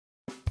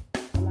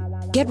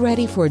Get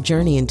ready for a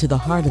journey into the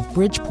heart of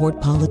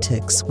Bridgeport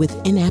politics with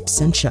In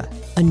Absentia,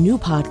 a new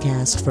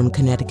podcast from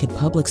Connecticut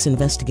Public's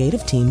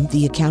investigative team,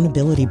 The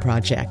Accountability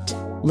Project.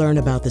 Learn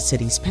about the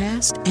city's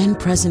past and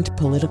present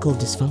political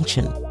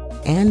dysfunction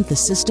and the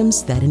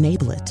systems that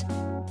enable it.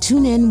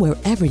 Tune in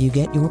wherever you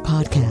get your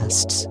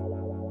podcasts.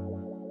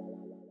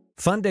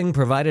 Funding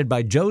provided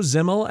by Joe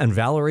Zimmel and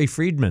Valerie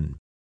Friedman.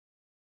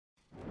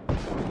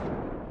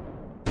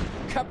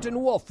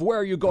 Captain Wolf, where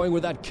are you going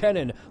with that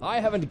cannon? I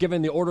haven't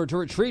given the order to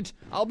retreat.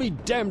 I'll be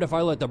damned if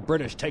I let the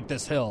British take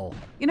this hill.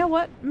 You know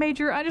what,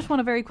 Major? I just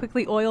want to very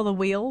quickly oil the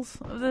wheels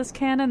of this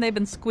cannon. They've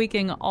been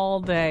squeaking all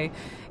day.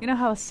 You know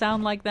how a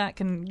sound like that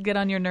can get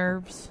on your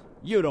nerves?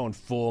 You don't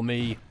fool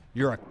me.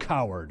 You're a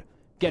coward.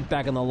 Get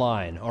back in the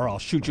line, or I'll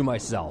shoot you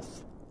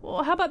myself.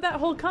 Well, how about that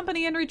whole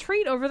company in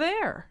retreat over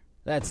there?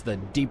 That's the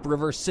Deep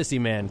River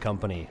Sissy Man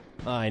Company.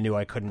 I knew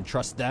I couldn't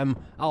trust them.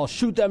 I'll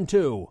shoot them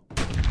too.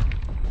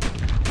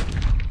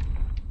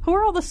 Who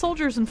are all the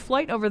soldiers in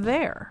flight over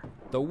there?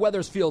 The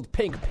Weathersfield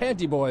Pink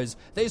Panty Boys.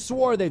 They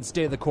swore they'd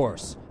stay the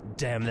course.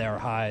 Damn their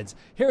hides.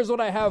 Here's what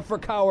I have for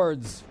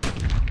cowards.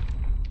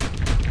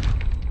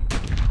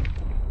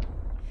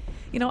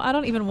 You know, I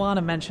don't even want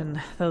to mention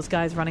those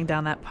guys running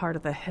down that part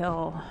of the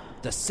hill.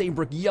 The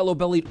Saybrook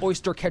Yellow-Bellied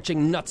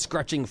Oyster-Catching,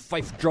 Nut-Scratching,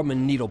 Fife-Drum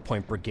and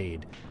Needlepoint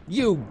Brigade.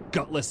 You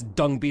gutless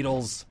dung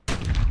beetles.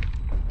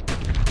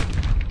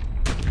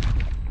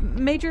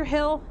 Major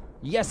Hill?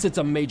 Yes, it's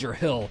a major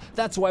hill.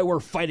 That's why we're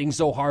fighting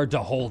so hard to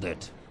hold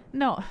it.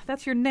 No,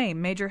 that's your name,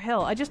 Major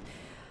Hill. I just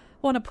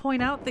want to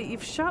point out that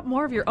you've shot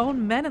more of your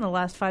own men in the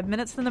last 5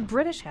 minutes than the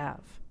British have.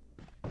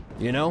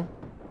 You know,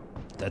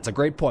 that's a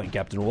great point,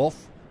 Captain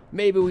Wolf.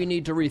 Maybe we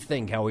need to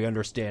rethink how we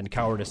understand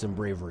cowardice and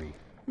bravery.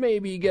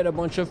 Maybe get a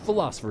bunch of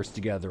philosophers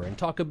together and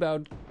talk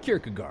about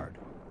Kierkegaard.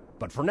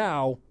 But for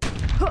now...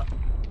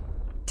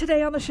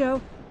 Today on the show,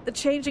 the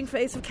changing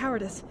face of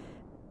cowardice.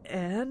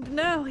 And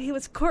now he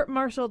was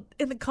court-martialed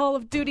in the Call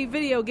of Duty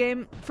video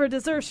game for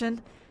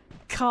desertion.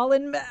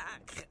 Colin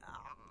Mack.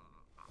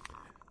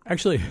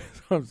 Actually,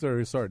 I'm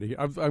very sorry to hear.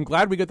 I'm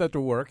glad we get that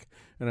to work,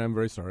 and I'm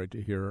very sorry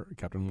to hear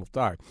Captain Wolf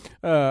die.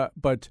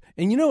 And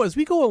you know, as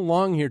we go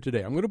along here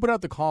today, I'm going to put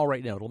out the call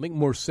right now. It'll make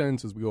more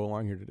sense as we go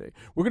along here today.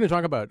 We're going to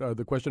talk about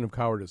the question of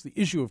cowardice, the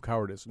issue of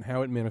cowardice, and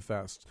how it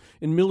manifests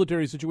in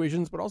military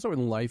situations, but also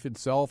in life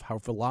itself, how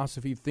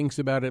philosophy thinks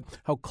about it,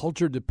 how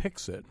culture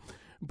depicts it.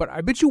 But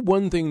I bet you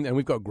one thing, and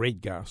we've got great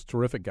guests,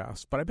 terrific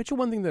guests, but I bet you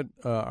one thing that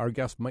our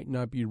guests might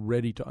not be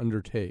ready to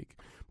undertake,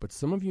 but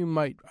some of you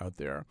might out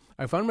there.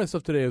 I found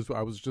myself today, as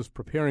I was just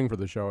preparing for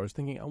the show, I was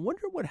thinking, I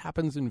wonder what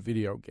happens in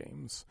video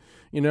games.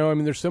 You know, I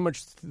mean, there's so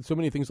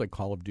many things like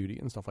Call of Duty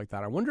and stuff like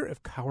that. I wonder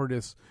if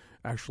cowardice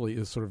actually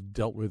is sort of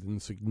dealt with in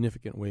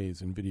significant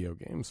ways in video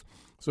games.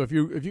 So if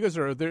you guys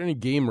are there any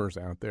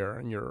gamers out there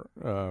and you're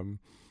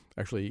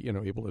actually, you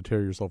know, able to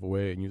tear yourself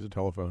away and use a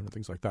telephone and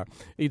things like that.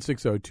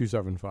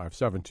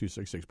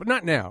 860-275-7266. But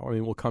not now. I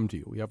mean, we'll come to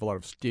you. We have a lot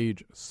of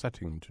stage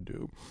setting to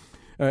do.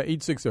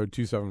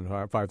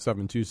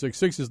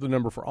 860-275-7266 is the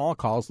number for all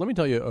calls. Let me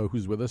tell you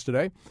who's with us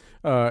today.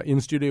 In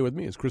studio with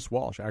me is Chris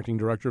Walsh, Acting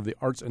Director of the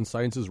Arts and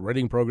Sciences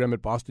Writing Program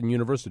at Boston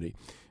University.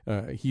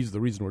 He's the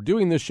reason we're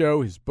doing this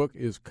show. His book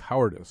is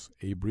Cowardice,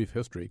 A Brief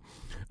History.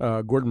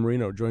 Gordon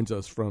Marino joins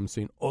us from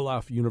St.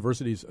 Olaf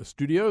University's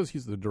studios.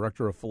 He's the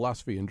Director of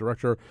Philosophy and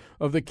Director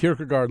of the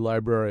Kierkegaard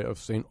Library of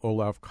St.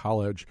 Olaf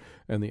College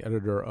and the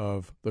editor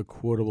of The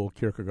Quotable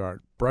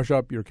Kierkegaard. Brush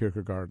up your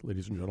Kierkegaard,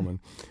 ladies and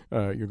gentlemen.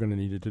 You're going to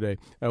need it today.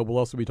 We'll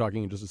also be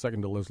talking in just a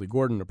second to Leslie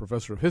Gordon, a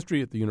professor of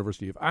history at the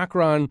University of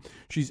Akron.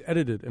 She's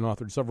edited and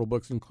authored several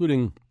books,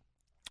 including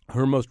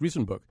her most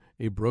recent book,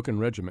 A Broken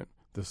Regiment,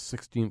 the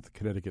 16th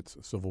Connecticut's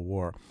Civil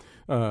War.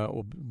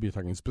 We'll be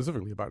talking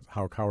specifically about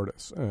how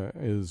cowardice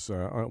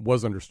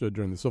was understood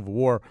during the Civil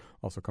War.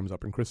 Also comes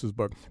up in Chris's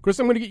book. Chris,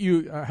 I'm going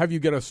to have you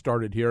get us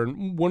started here.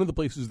 And one of the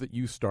places that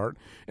you start,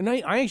 and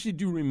I actually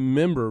do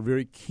remember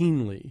very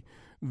keenly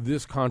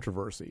this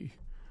controversy,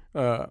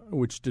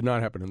 which did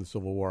not happen in the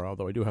Civil War,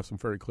 although I do have some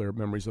very clear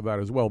memories of that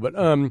as well. But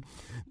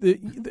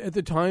at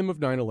the time of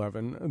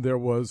 9/11, there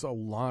was a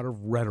lot of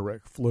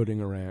rhetoric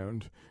floating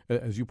around,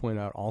 as you point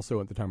out,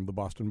 also at the time of the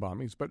Boston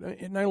bombings. But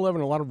at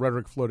 9/11, a lot of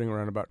rhetoric floating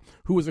around about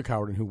who was a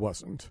coward and who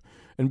wasn't.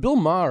 And Bill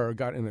Maher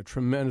got in a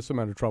tremendous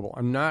amount of trouble.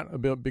 I'm not a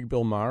big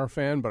Bill Maher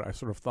fan, but I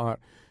sort of thought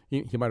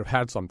he might have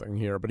had something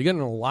here, but he got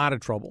in a lot of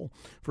trouble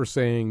for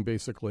saying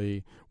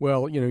basically,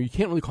 well, you know, you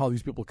can't really call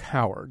these people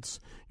cowards.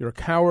 You're a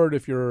coward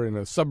if you're in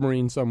a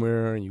submarine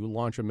somewhere and you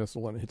launch a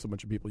missile and it hits a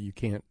bunch of people you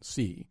can't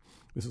see.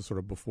 This is sort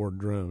of before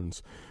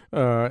drones.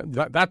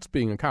 That's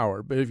being a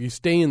coward. But if you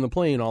stay in the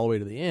plane all the way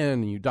to the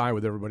end and you die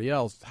with everybody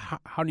else,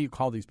 how do you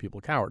call these people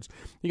cowards?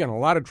 He got in a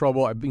lot of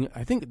trouble. I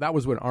think that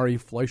was when Ari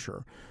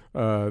Fleischer,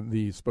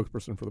 the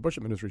spokesperson for the Bush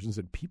administration,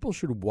 said people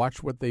should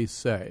watch what they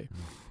say,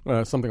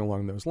 something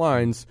along those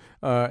lines.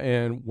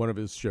 And one of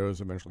his shows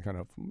eventually kind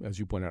of, as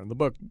you point out in the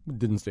book,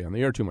 didn't stay on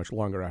the air too much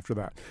longer after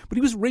that. But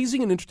he was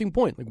raising an interesting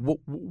point. Like,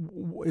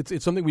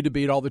 it's something we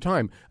debate all the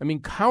time. I mean,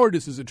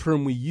 cowardice is a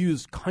term we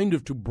use kind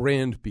of to brand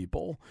brand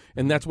people,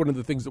 and that's one of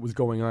the things that was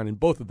going on in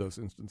both of those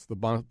instances, the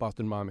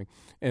Boston bombing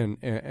and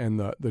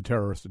the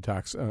terrorist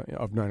attacks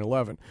of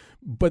 9/11.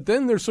 But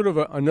then there's sort of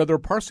another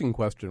parsing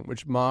question,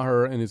 which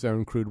Maher, in his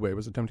own crude way,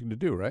 was attempting to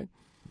do, right?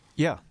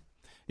 Yeah,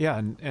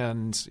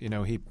 and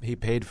he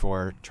paid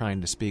for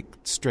trying to speak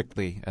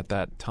strictly at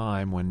that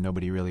time when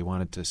nobody really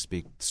wanted to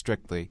speak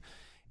strictly.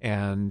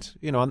 And,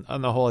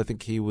 on the whole, I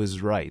think he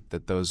was right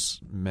that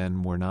those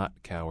men were not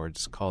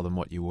cowards. Call them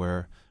what you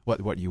were,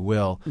 what you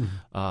will.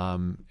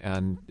 Mm-hmm.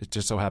 And it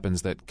just so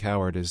happens that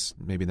coward is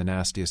maybe the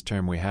nastiest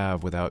term we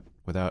have without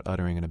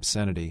uttering an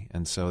obscenity.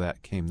 And so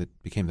that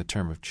became the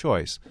term of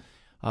choice.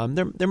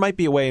 There might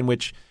be a way in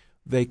which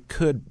they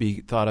could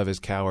be thought of as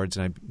cowards,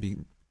 and I'd be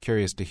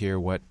curious to hear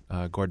what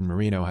Gordon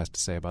Marino has to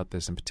say about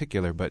this in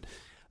particular, but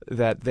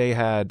that they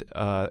had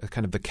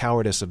kind of the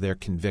cowardice of their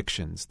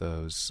convictions,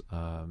 those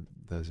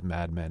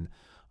madmen.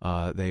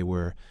 They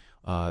were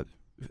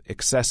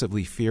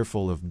excessively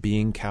fearful of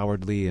being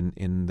cowardly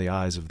in the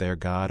eyes of their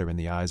God or in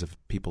the eyes of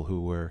people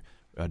who were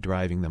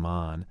driving them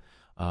on.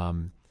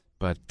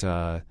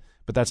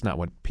 But that's not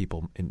what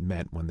people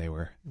meant when they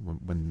were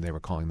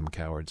calling them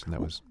cowards, and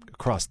that was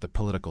across the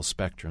political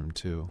spectrum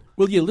too.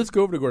 Well, yeah, let's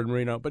go over to Gordon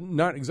Marino, but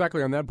not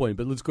exactly on that point.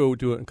 But let's go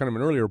to kind of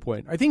an earlier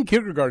point. I think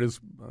Kierkegaard is.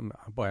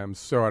 I'm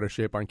so out of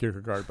shape on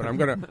Kierkegaard, but I'm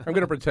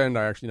gonna pretend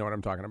I actually know what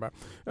I'm talking about.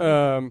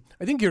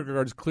 I think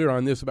Kierkegaard is clear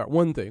on this about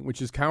one thing,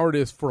 which is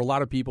cowardice for a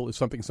lot of people is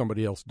something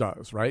somebody else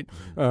does, right?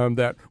 Mm-hmm.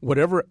 That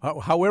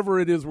however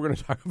it is, we're going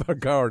to talk about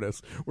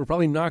cowardice. We're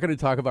probably not going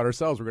to talk about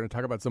ourselves. We're going to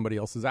talk about somebody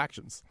else's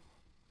actions.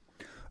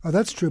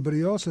 That's true, but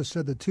he also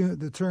said the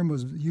term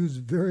was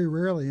used very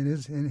rarely in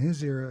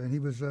his era, and he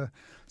was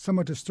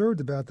somewhat disturbed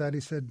about that.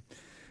 He said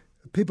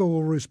people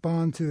will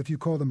respond to if you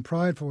call them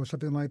prideful or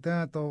something like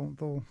that.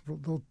 They'll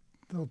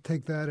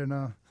take that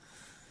and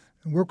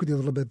work with you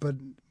a little bit, but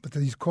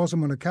that he calls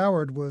someone a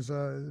coward was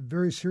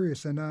very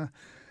serious. And at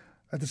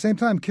the same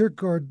time,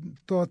 Kierkegaard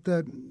thought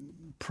that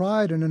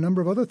pride and a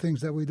number of other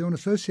things that we don't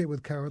associate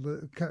with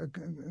cowardice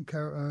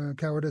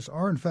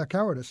are in fact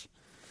cowardice.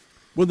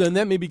 Well, then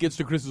that maybe gets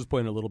to Chris's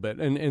point a little bit.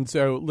 And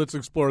so let's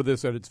explore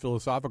this at its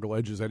philosophical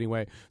edges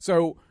anyway.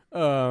 So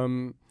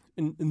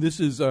and this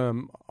is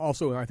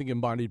also, I think,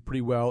 embodied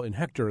pretty well in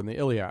Hector in the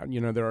Iliad.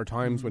 There are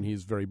times when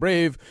he's very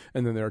brave,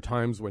 and then there are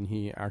times when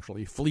he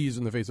actually flees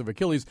in the face of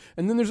Achilles.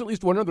 And then there's at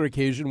least one other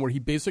occasion where he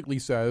basically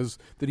says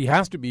that he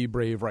has to be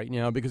brave right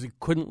now because he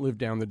couldn't live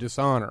down the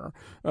dishonor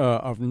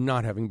of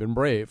not having been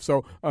brave.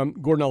 So,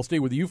 Gordon, I'll stay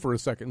with you for a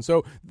second.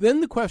 So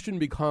then the question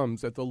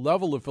becomes, at the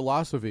level of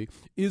philosophy,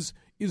 is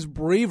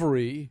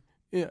bravery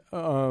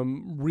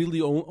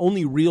really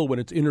only real when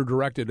it's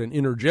inner-directed and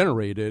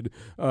inner-generated?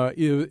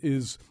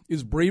 Is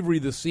bravery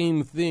the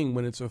same thing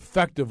when it's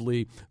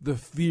effectively the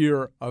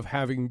fear of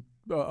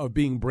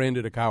being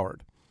branded a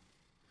coward?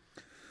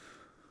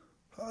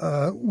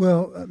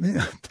 Well, I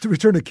mean, to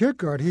return to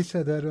Kierkegaard, he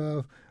said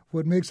that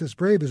what makes us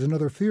brave is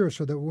another fear.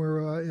 So that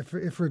we're,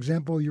 if for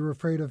example, you're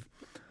afraid of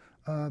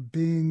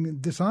being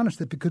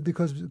dishonest, it could be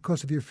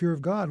because of your fear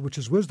of God, which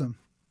is wisdom.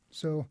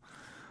 So.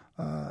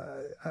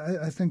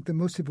 I think that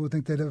most people would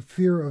think that a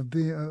fear of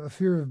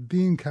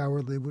being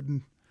cowardly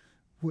wouldn't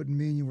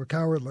mean you were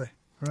cowardly,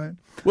 right?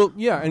 Well,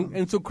 yeah,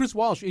 and so Chris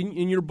Walsh,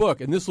 in your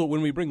book, and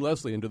when we bring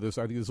Leslie into this,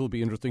 I think this will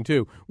be interesting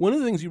too. One of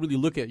the things you really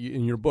look at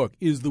in your book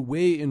is the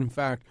way, in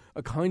fact,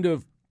 a kind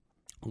of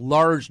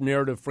large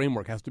narrative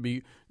framework has to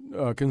be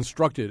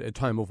constructed at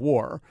time of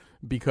war,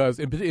 because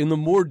in the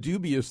more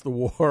dubious the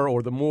war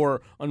or the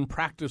more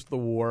unpracticed the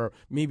war,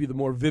 maybe the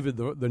more vivid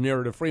the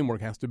narrative framework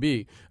has to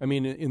be. I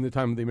mean, in the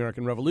time of the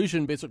American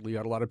Revolution, basically you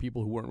had a lot of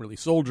people who weren't really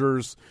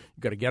soldiers.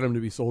 You got to get them to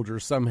be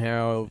soldiers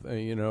somehow.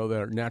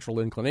 Their natural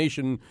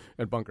inclination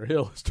at Bunker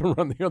Hill is to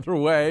run the other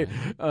way.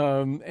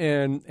 And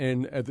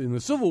in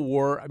the Civil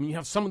War, I mean, you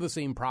have some of the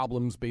same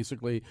problems,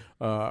 basically,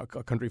 a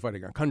country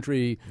fighting a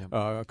country,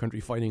 a country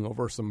fighting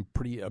over some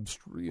pretty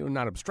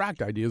not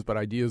abstract ideas, but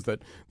ideas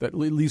that at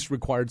least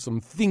required some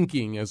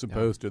thinking, as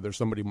opposed to there's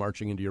somebody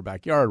marching into your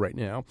backyard right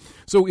now.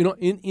 So,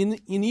 in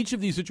each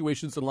of these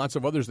situations and lots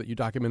of others that you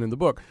document in the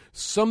book,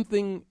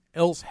 something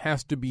else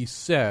has to be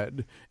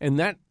said, and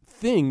that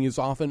thing is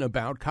often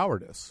about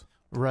cowardice.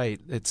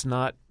 Right. It's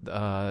not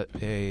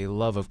a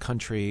love of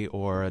country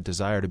or a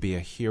desire to be a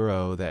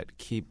hero that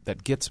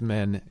gets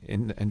men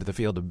into the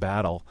field of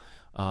battle,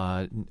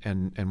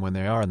 and when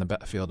they are in the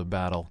field of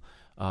battle,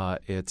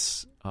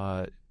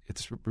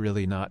 it's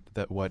really not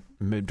that what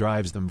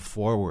drives them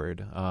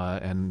forward.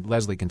 And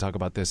Leslie can talk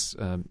about this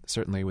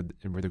certainly with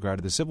regard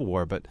to the Civil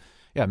War. But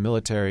yeah,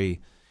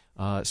 military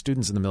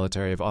students in the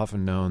military have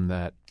often known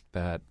that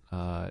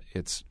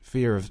it's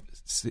fear of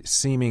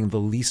seeming the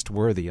least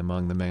worthy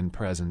among the men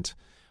present.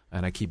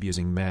 And I keep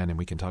using men, and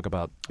we can talk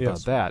about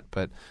that.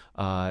 But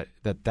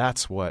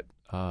that's what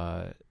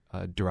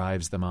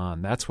drives them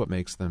on. That's what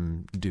makes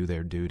them do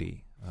their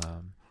duty.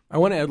 I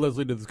want to add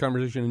Leslie to this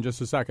conversation in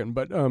just a second,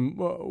 but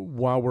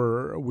while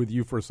we're with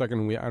you for a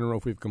second, I don't know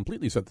if we've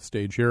completely set the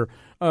stage here.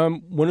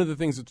 One of the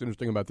things that's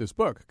interesting about this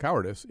book,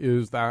 Cowardice,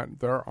 is that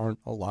there aren't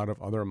a lot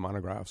of other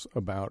monographs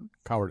about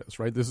cowardice,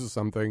 right? This is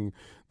something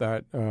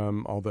that,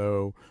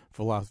 although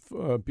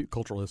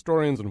cultural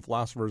historians and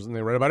philosophers, and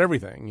they write about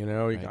everything,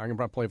 right. I can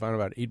probably find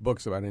about 8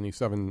 books about any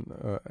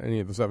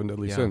of the 7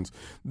 deadly sins.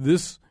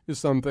 This is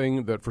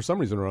something that, for some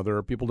reason or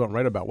other, people don't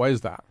write about. Why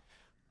is that?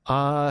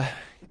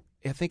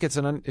 I think it's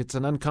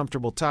an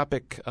uncomfortable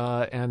topic,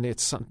 and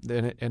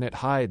it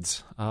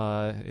hides.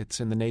 It's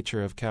in the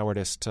nature of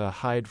cowardice to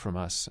hide from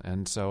us,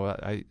 and so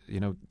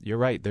you're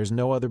right. There's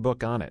no other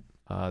book on it.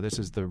 This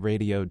is the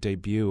radio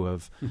debut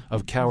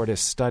of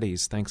cowardice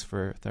studies. Thanks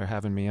for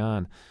having me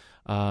on.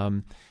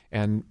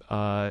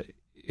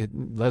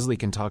 Leslie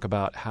can talk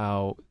about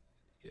how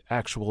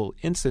actual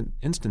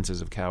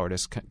instances of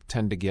cowardice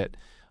tend to get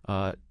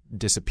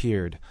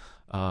disappeared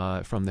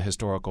from the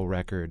historical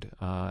record,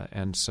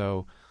 and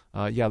so.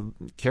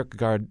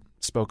 Kierkegaard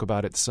spoke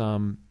about it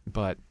some,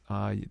 but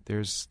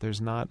there's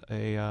not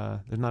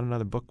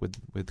another book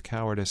with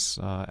cowardice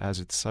as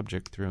its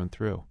subject through and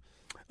through.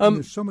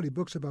 There's so many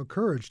books about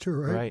courage too,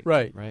 right?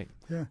 Right.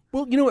 Yeah.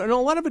 Well, and a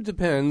lot of it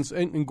depends.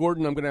 And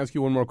Gordon, I'm going to ask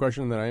you one more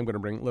question, and then I am going to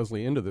bring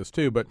Leslie into this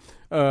too. But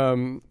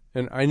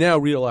and I now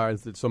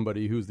realize that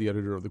somebody who's the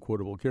editor of the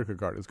Quotable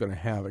Kierkegaard is going to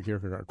have a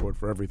Kierkegaard quote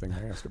for everything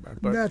I ask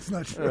about. But, that's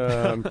not true.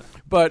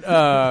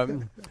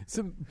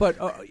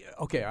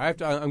 Okay, I'm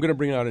going to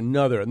bring out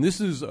another, and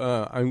this is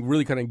I'm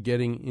really kind of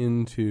getting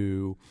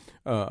into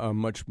a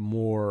much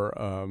more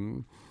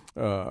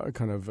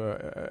kind of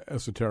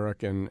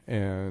esoteric and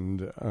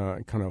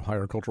kind of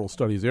higher cultural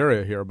studies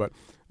area here, but I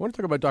want to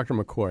talk about Dr.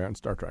 McCoy on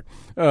Star Trek.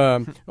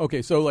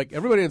 Okay, so like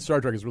everybody on Star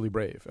Trek is really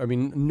brave. I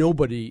mean,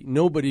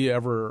 nobody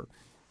ever,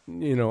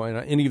 in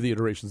any of the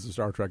iterations of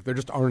Star Trek, there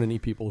just aren't any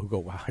people who go,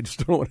 wow, I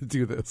just don't want to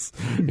do this.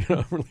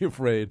 I'm really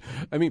afraid.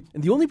 I mean,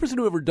 and the only person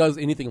who ever does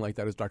anything like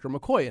that is Dr.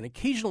 McCoy, and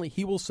occasionally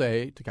he will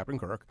say to Captain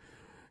Kirk,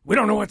 we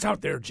don't know what's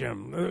out there,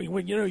 Jim.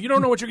 You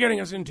don't know what you're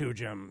getting us into,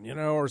 Jim.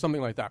 Or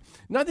something like that.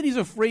 Not that he's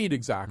afraid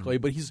exactly,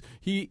 but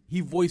he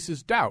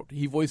voices doubt.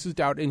 He voices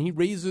doubt, and he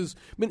raises.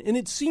 And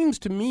it seems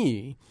to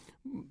me,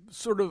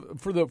 sort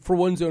of for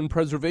one's own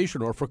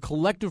preservation or for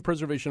collective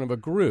preservation of a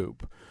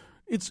group,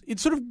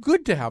 it's sort of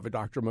good to have a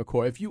Dr.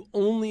 McCoy. If you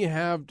only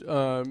have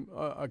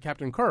a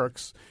Captain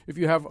Kirk's, if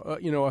you have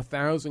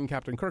 1,000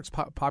 Captain Kirk's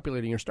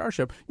populating your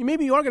starship,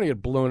 maybe you are going to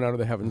get blown out of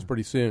the heavens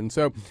pretty soon.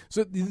 So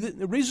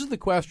it raises the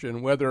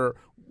question whether,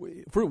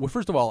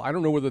 first of all, I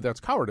don't know whether that's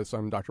cowardice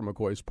on Dr.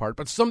 McCoy's part,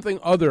 but something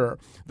other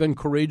than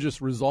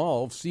courageous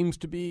resolve seems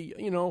to be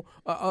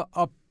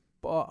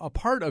a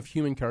part of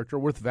human character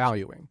worth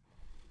valuing.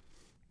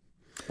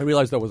 I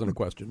realize that wasn't a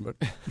question, but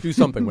do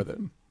something with it.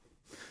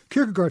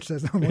 Kierkegaard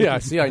says no. Yeah,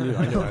 see, I knew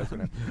I was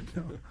going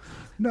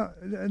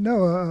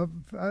to.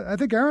 I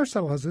think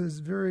Aristotle is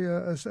very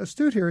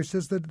astute here. He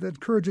says that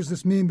courage is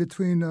this mean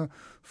between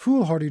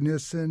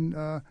foolhardiness and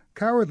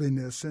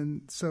cowardliness,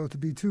 and so to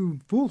be too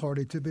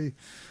foolhardy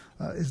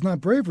is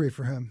not bravery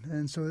for him,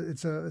 and so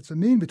it's a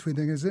mean between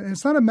things. And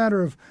it's not a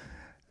matter of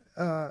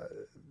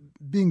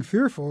being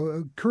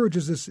fearful. Courage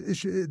is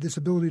this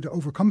ability to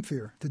overcome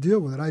fear, to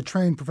deal with it. I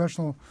train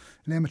professional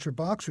and amateur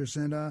boxers,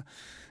 and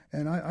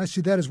I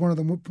see that as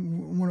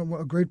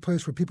a great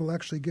place where people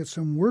actually get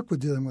some work with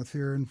dealing with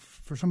fear. And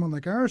for someone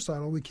like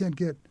Aristotle, we can't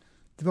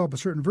develop a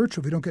certain virtue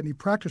if we don't get any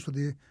practice with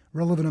the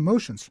relevant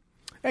emotions.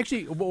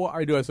 Actually, what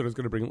I said I was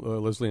going to bring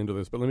Leslie into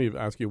this, but let me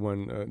ask you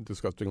one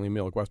disgustingly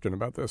male question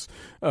about this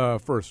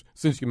first,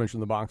 since you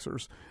mentioned the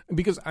boxers.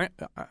 Because I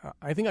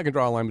think I can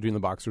draw a line between the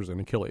boxers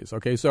and Achilles.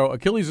 Okay, so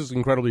Achilles is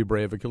incredibly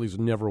brave. Achilles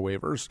never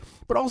wavers.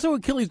 But also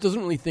Achilles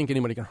doesn't really think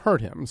anybody can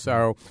hurt him.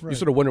 So you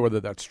sort of wonder whether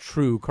that's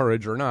true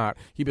courage or not.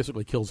 He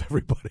basically kills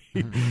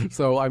everybody.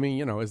 So, I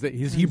mean,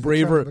 is he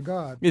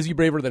braver? Is he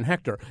braver than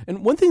Hector?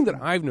 And one thing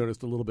that I've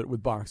noticed a little bit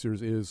with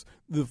boxers is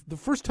the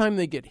first time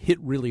they get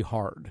hit really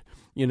hard,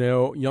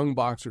 young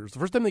boxers, the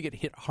first time they get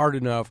hit hard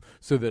enough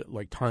so that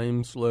like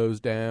time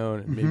slows down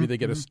and maybe they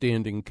get a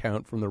standing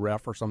count from the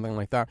ref or something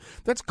like that,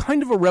 that's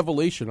kind of a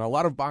revelation. A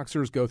lot of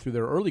boxers go through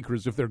their early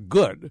careers, if they're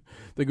good,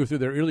 they go through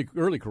their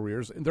early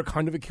careers, and they're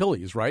kind of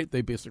Achilles, right?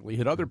 They basically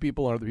hit other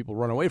people and other people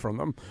run away from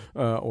them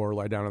or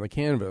lie down on the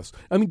canvas.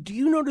 I mean, do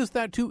you notice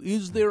that too?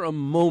 Is there a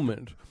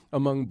moment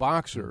among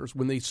boxers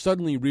when they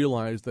suddenly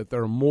realize that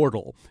they're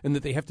mortal and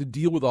that they have to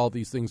deal with all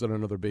these things on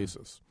another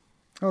basis?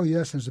 Oh,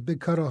 yes. There's a big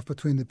cutoff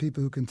between the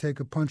people who can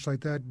take a punch like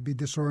that, be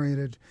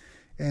disoriented,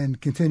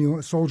 and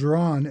continue, soldier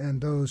on,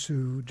 and those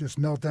who just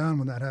melt down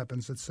when that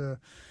happens. It's a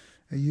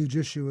huge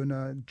issue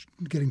in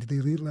getting to the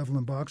elite level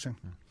in boxing.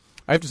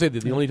 I have to say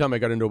that the only time I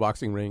got into a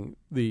boxing ring,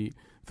 the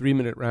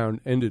 3-minute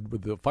round ended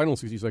with the final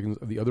 60 seconds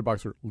of the other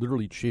boxer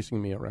literally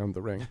chasing me around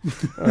the ring.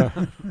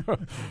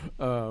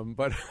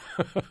 But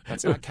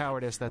that's not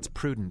cowardice; that's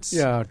prudence.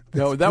 Yeah,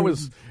 no, that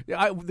was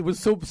it was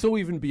so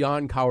even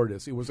beyond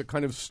cowardice. It was a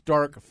kind of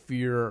stark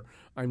fear.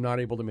 I'm not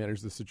able to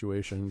manage this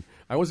situation.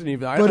 I wasn't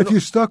even. But if you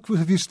stuck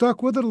with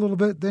it a little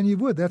bit, then you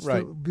would. That's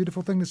right. the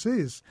beautiful thing to see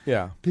is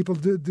people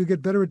do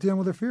get better at dealing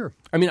with their fear.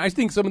 I mean, I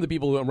think some of the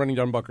people running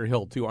down Bunker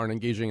Hill, too, aren't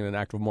engaging in an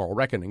act of moral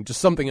reckoning.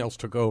 Just something else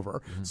took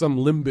over. Mm-hmm. Some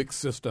limbic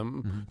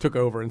system took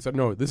over and said,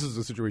 no, this is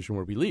a situation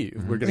where we leave.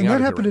 Mm-hmm. We're getting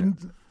out of here.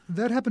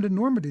 That happened in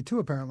Normandy, too,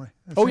 apparently.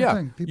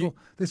 Thing.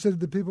 They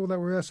said the people that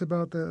were asked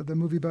about the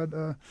movie about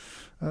the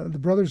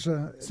brothers...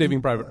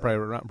 Saving Private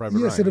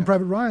Ryan. Saving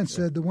Private Ryan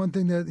said the one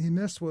thing that he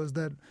missed was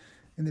that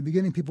in the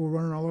beginning, people were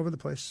running all over the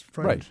place.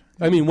 Frightened.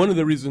 Right. I mean, one of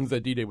the reasons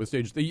that D-Day was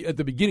staged, at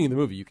the beginning of the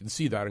movie, you can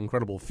see that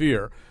incredible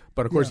fear.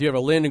 But, of course, you have a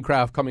landing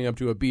craft coming up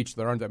to a beach.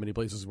 There aren't that many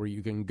places where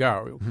you can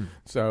go. Mm-hmm.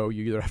 So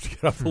you either have to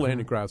get off the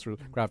landing craft or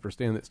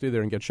stay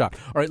there and get shot.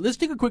 All right, let's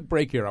take a quick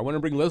break here. I want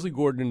to bring Leslie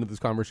Gordon into this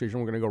conversation.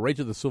 We're going to go right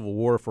to the Civil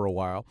War for a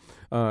while.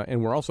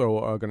 And we're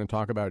also going to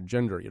talk about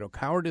gender. You know,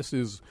 cowardice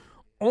is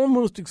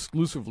almost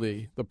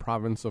exclusively the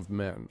province of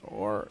men.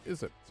 Or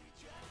is it?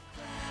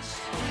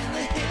 In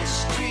the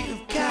history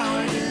of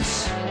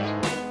cowardice, the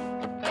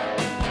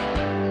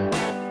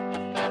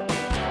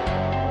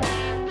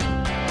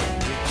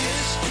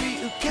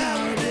history of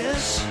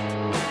cowardice.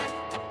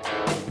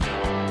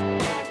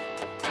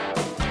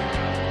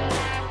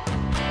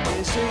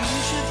 They say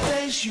you should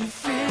face your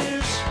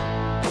fears,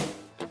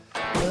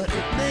 but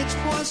it makes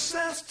more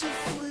sense to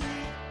flee.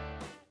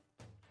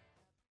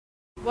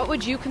 What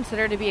would you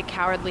consider to be a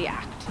cowardly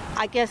act?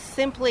 I guess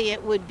simply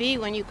it would be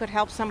when you could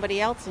help somebody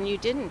else and you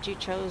didn't. You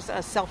chose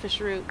a selfish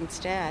route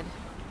instead.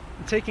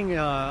 Taking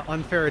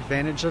unfair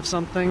advantage of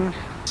something.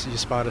 So you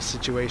spot a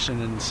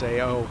situation and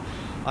say, oh,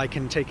 I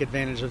can take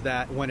advantage of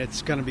that when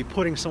it's going to be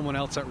putting someone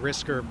else at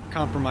risk or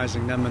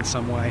compromising them in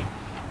some way.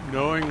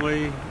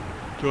 Knowingly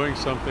doing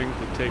something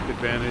to take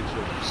advantage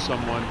of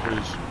someone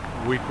who's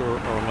weaker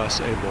or less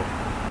able.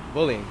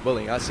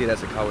 Bullying. I see it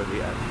as a cowardly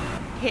act.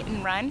 Hit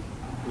and run.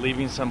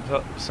 Leaving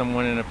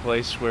someone in a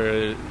place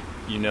where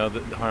you know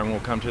that harm will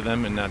come to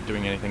them and not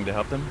doing anything to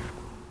help them.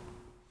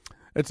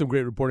 It's some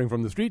great reporting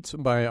from the streets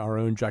by our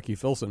own Jackie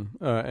Filson,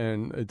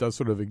 and it does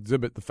sort of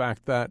exhibit the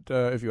fact that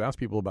if you ask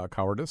people about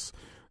cowardice,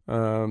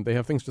 they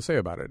have things to say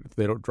about it. If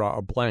they don't draw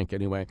a blank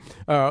anyway.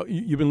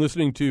 You've been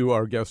listening to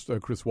our guests,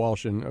 Chris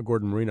Walsh and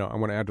Gordon Marino. I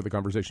want to add to the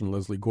conversation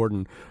Leslie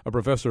Gordon, a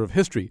professor of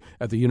history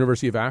at the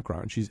University of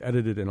Akron. She's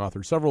edited and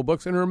authored several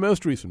books, and her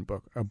most recent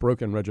book, A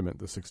Broken Regiment,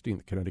 the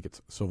 16th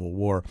Connecticut's Civil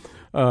War.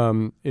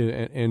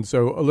 And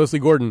so, Leslie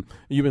Gordon,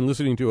 you've been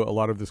listening to a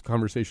lot of this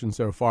conversation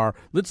so far.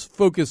 Let's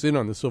focus in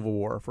on the Civil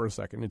War for a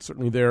second. It's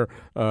certainly there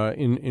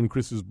in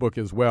Chris's book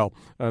as well.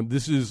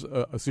 This is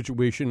a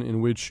situation in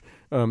which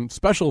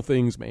special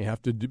things may have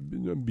to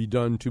be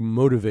done to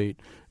motivate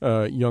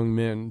young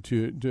men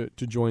to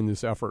join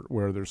this effort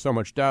where there's so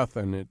much death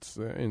and it's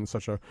in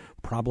such a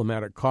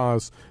problematic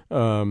cause.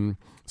 So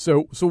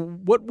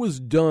what was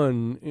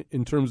done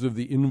in terms of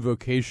the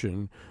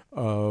invocation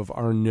of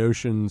our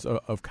notions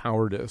of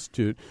cowardice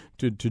to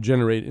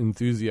generate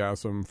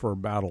enthusiasm for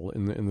battle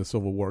in the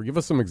Civil War? Give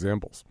us some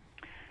examples.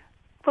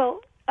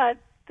 Well,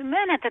 the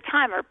men at the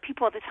time, or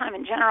people at the time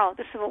in general, of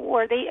the Civil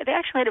War, they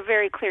actually had a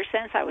very clear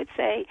sense, I would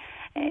say,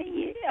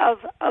 of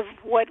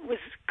what was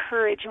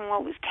courage and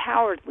what was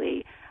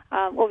cowardly,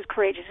 what was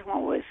courageous and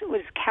what was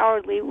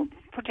cowardly,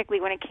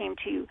 particularly when it came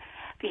to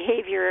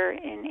behavior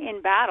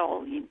in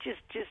battle.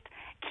 Just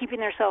keeping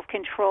their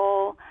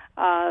self-control,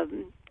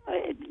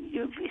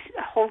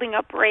 holding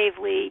up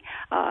bravely,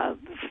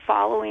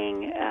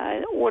 following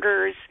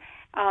orders.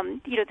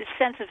 The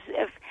sense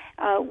of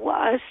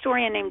a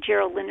historian named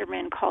Gerald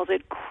Linderman calls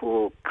it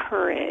cool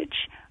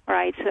courage,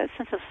 right? So that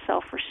sense of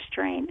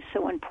self-restraint is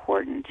so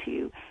important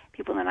to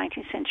people in the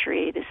 19th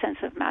century, the sense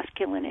of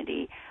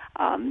masculinity.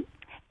 And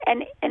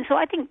so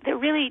I think that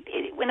really,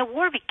 when the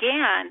war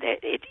began,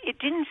 it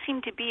didn't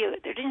seem to be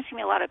there didn't seem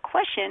a lot of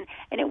question,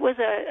 and it was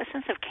a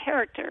sense of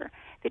character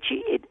that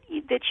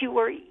you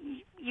were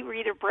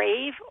either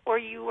brave or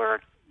you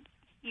were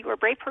a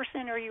brave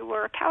person or you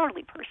were a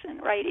cowardly person,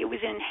 right? It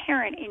was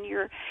inherent in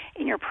your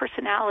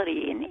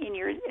personality, in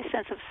your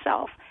sense of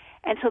self.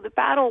 And so the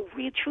battle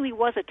really truly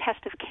was a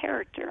test of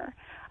character.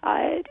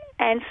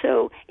 And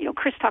so,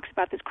 Chris talks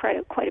about this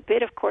quite a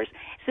bit, of course.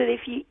 So that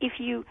if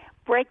you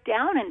break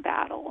down in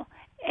battle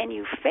and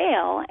you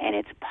fail and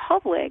it's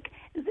public,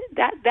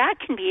 that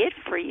can be it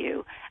for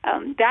you.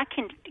 That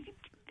can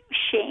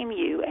shame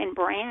you and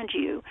brand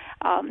you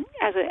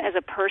as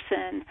a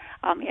person,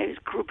 as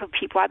a group of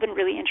people. I've been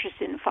really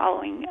interested in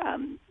following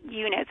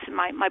units.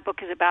 My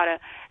book is about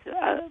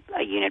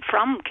a unit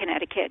from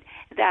Connecticut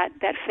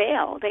that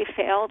failed. They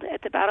failed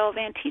at the Battle of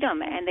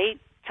Antietam, and they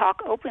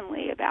talk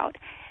openly about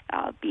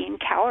being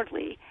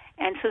cowardly.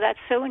 And so that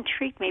so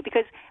intrigued me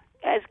because,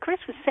 as Chris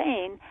was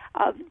saying,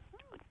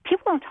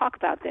 people don't talk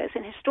about this,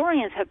 and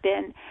historians have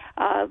been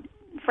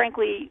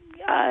frankly,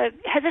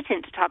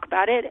 hesitant to talk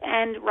about it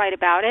and write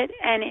about it.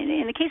 And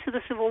in the case of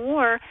the Civil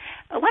War,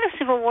 a lot of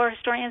Civil War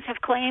historians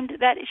have claimed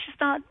that it's just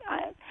not,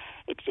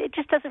 it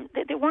just doesn't,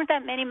 there weren't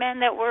that many men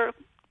that were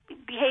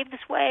behave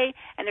this way,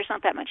 and there's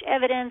not that much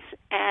evidence,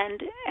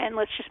 and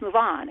let's just move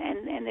on.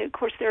 And of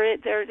course, there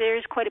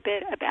is quite a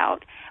bit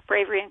about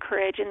bravery and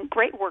courage, and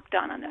great work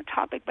done on that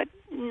topic, but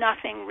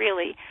nothing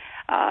really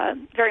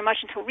very much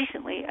until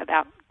recently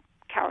about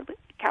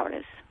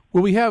cowardice.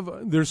 Well,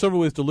 there's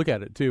several ways to look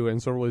at it, too,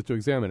 and several ways to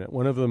examine it.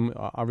 One of them,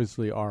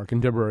 obviously, are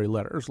contemporary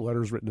letters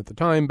written at the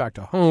time, back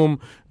to home,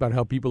 about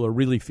how people are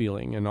really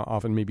feeling, and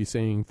often maybe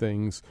saying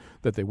things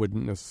that they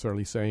wouldn't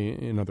necessarily say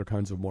in other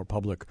kinds of more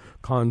public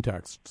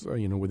contexts,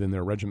 within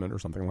their regiment or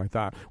something like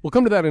that. We'll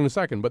come to that in a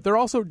second. But there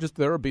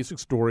are basic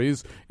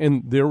stories,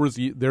 and there's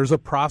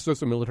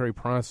a military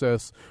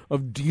process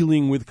of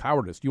dealing with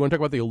cowardice. Do you want to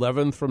talk about the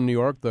 11th from New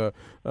York, the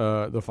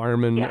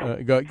fireman?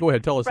 Yeah. Go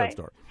ahead, tell us that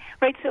story.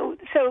 Right. So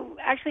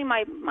actually,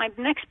 my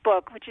next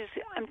book, which is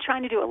I'm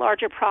trying to do a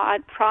larger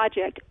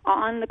project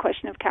on the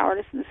question of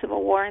cowardice in the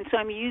Civil War, and so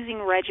I'm using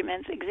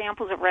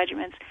examples of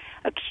regiments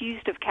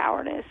accused of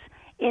cowardice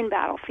in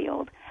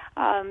battlefield,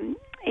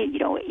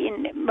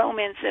 in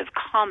moments of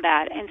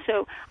combat. And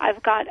so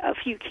I've got a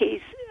few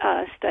case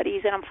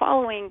studies, and I'm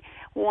following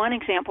one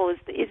example is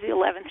the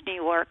 11th New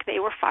York. They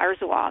were fire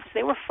zouaves.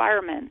 They were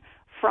firemen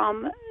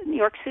from New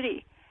York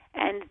City.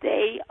 And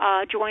they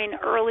join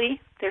early.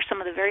 They're some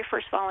of the very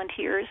first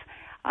volunteers.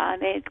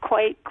 They had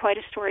quite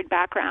a storied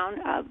background.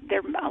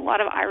 They're a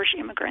lot of Irish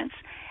immigrants.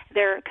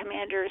 Their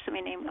commander is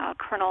somebody named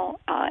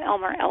Colonel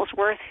Elmer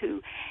Ellsworth,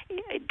 who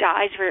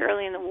dies very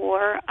early in the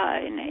war.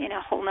 In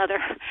a whole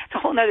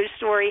nother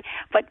story.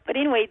 But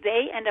anyway,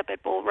 they end up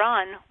at Bull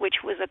Run, which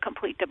was a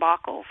complete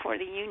debacle for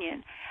the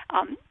Union.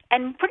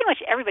 And pretty much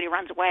everybody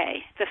runs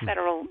away, the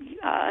federal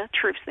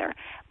troops there.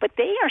 But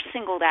they are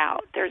singled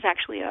out. There's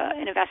actually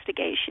an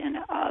investigation,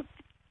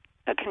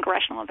 a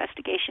congressional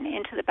investigation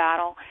into the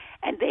battle,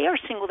 and they are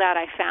singled out,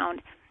 I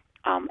found,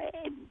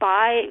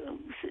 by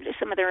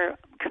some of their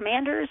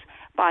commanders,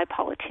 by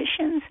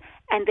politicians,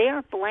 and they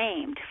are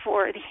blamed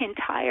for the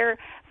entire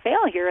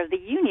failure of the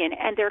Union,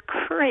 and their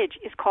courage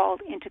is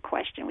called into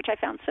question, which I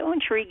found so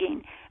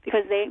intriguing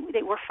because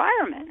they were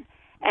firemen.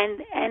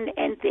 And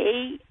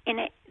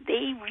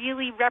they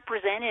really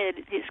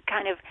represented this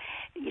kind of,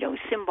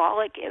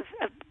 symbolic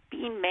of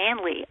being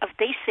manly.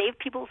 They saved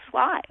people's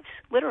lives,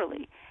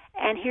 literally.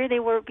 And here they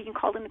were being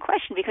called into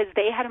question because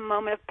they had a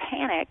moment of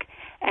panic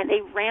and they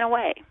ran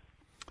away.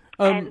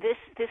 And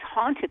this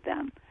haunted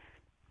them.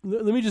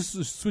 Let me just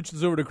switch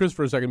this over to Chris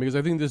for a second, because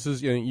I think this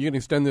is, you can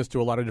extend this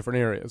to a lot of different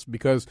areas.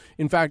 Because,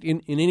 in fact,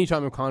 in any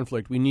time of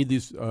conflict, we need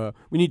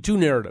we need two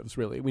narratives,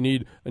 really. We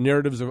need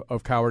narratives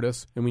of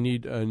cowardice, and we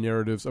need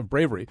narratives of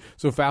bravery.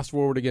 So fast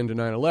forward again to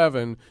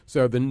 9/11.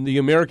 So the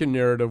American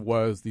narrative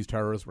was these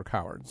terrorists were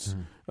cowards.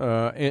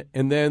 Mm-hmm.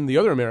 And then the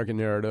other American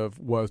narrative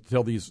was to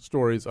tell these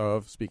stories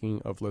of,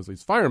 speaking of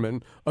Leslie's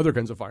firemen, other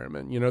kinds of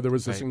firemen. There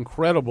was this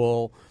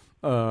incredible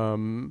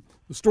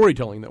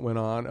storytelling that went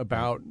on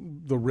about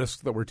the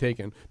risks that were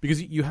taken, because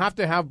you have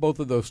to have both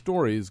of those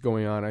stories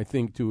going on, I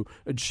think, to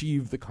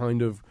achieve the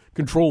kind of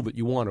control that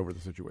you want over the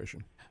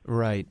situation.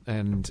 Right,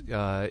 and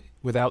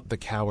without the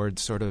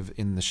cowards sort of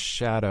in the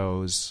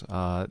shadows,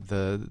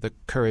 the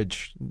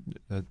courage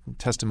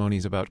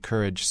testimonies about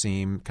courage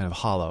seem kind of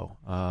hollow.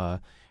 I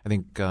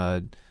think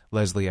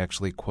Leslie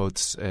actually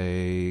quotes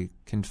a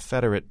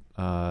Confederate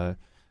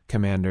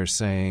commander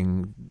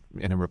saying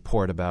in a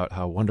report about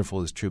how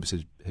wonderful his troops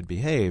had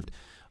behaved,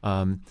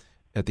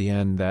 at the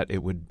end, that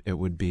it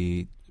would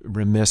be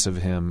remiss of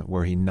him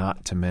were he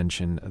not to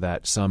mention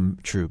that some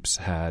troops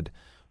had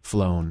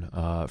flown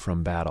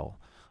from battle,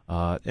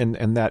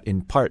 and that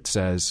in part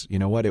says, you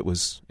know what, it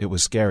was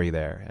scary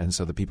there, and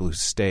so the people who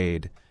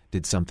stayed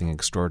did something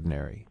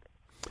extraordinary.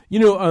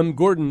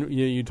 Gordon,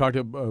 you talked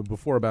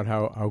before about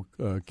how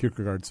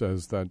Kierkegaard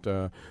says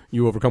that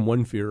you overcome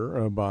one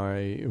fear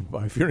by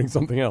fearing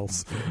something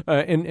else.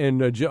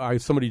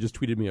 Somebody just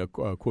tweeted me a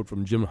quote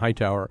from Jim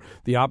Hightower: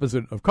 "The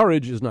opposite of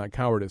courage is not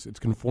cowardice; it's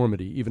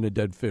conformity. Even a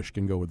dead fish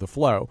can go with the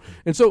flow."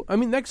 And so,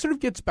 that sort of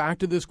gets back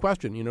to this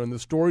question, in the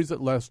stories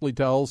that Leslie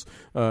tells,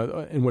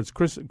 and what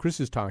Chris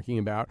is talking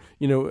about.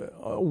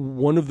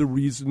 One of the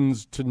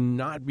reasons to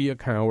not be a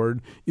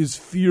coward is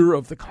fear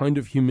of the kind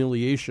of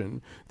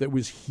humiliation that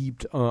was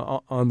heaped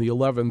on the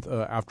 11th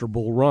after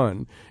Bull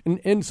Run.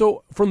 And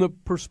so from the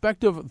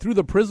perspective, through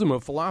the prism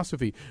of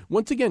philosophy,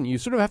 once again, you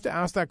sort of have to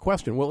ask that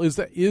question. Well,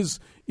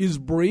 is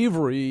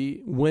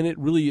bravery, when it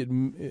really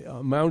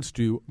amounts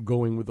to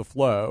going with the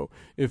flow,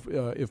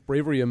 if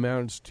bravery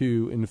amounts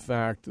to, in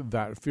fact,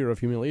 that fear of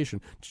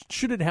humiliation,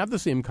 should it have the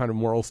same kind of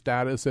moral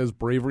status as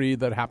bravery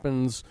that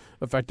happens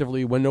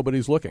effectively when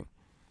nobody's looking?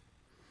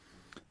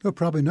 No,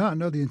 probably not.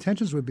 No, the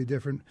intentions would be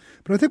different.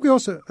 But I think we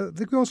also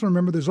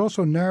remember there's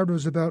also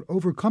narratives about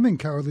overcoming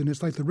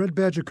cowardliness, like the Red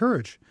Badge of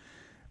Courage.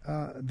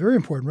 Very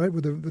important, right?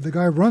 Where the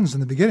guy runs in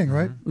the beginning,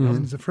 right, mm-hmm.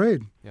 and is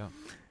afraid. Yeah.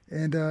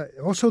 And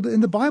also in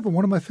the Bible,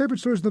 one of my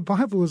favorite stories in the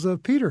Bible is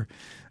Peter.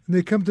 And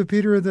they come to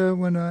Peter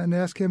and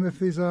ask him if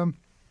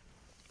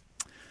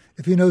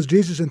he knows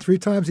Jesus, and 3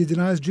 times he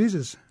denies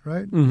Jesus,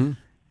 right? Mm-hmm.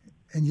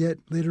 And yet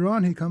later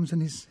on he comes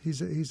and he's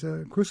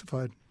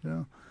crucified,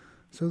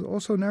 So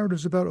also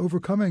narratives about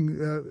overcoming,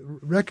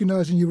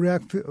 recognizing you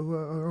react,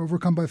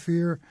 overcome by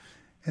fear,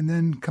 and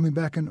then coming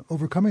back and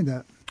overcoming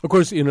that. Of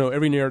course,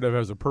 every narrative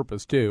has a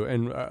purpose, too.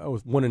 And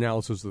one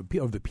analysis of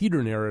the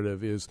Peter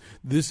narrative is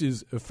this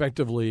is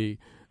effectively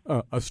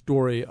a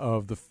story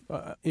of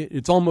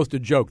it's almost a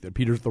joke that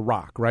Peter's the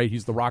rock, right?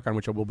 He's the rock on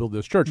which I will build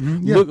this church.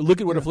 Mm-hmm. Yeah. Look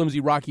at what a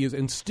flimsy rock he is.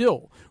 And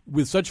still,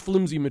 with such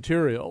flimsy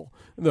material,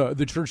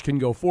 the church can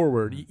go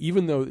forward.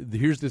 Even though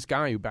here's this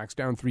guy who backs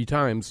down 3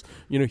 times,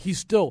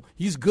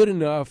 he's good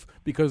enough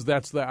because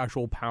that's the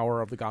actual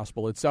power of the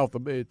gospel itself.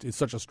 It's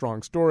such a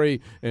strong story,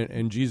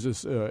 and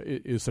Jesus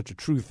is such a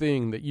true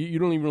thing that you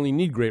don't even really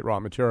need great raw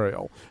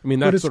material. I mean,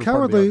 that's sort of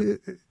cowardly,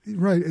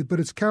 right? But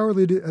it's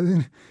cowardly.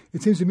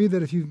 It seems to me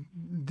that if you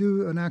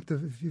do an act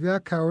if you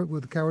act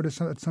with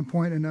cowardice at some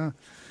point, and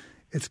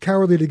it's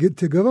cowardly to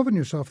give up on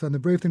yourself. Then the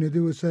brave thing to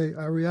do is say,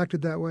 "I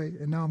reacted that way,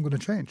 and now I'm going to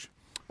change."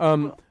 I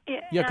would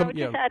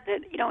just add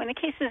that in the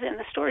cases and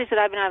the stories that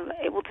I've been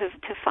able to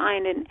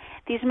find, and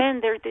these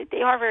men,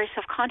 they are very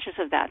self-conscious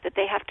of that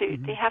they have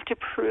to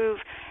prove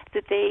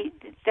that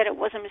it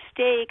was a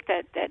mistake,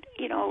 that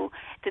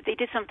they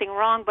did something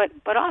wrong,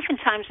 but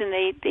oftentimes when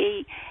they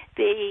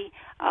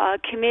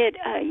commit,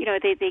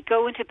 they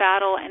go into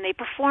battle and they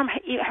perform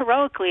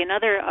heroically.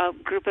 Another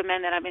group of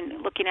men that I've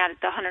been looking at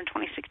the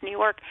 126th New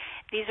York,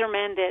 these are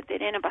men that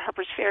end up at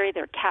Harper's Ferry.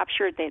 They're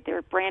captured.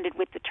 They're branded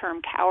with the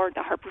term coward,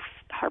 the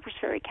Harper's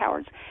Ferry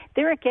cowards.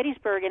 They're at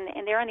Gettysburg,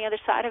 and they're on the other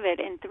side of it,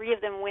 and 3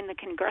 of them win the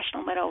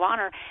Congressional Medal of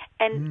Honor.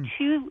 And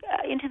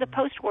into the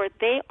post-war,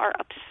 they are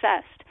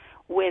obsessed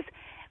with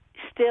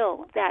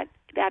still that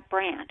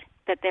brand,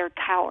 that they're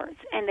cowards,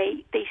 and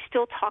they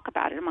still talk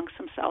about it amongst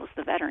themselves,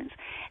 the veterans,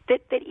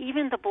 that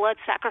even the blood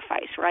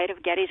sacrifice, right,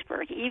 of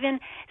Gettysburg, even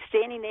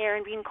standing there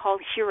and being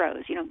called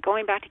heroes,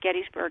 going back to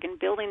Gettysburg and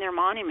building their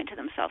monument to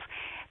themselves,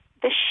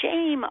 the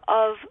shame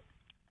of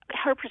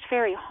Harper's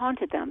Ferry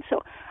haunted them.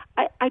 So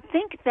I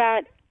think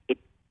that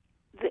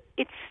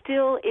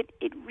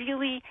it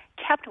really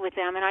kept with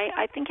them, and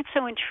I think it's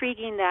so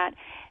intriguing that,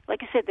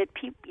 like I said, that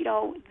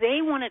people,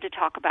 they wanted to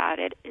talk about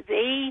it.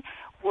 They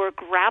were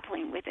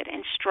grappling with it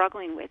and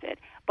struggling with it,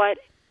 but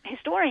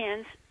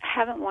historians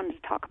haven't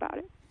wanted to talk about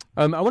it.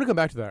 I want to come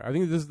back to that. I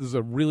think this is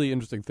a really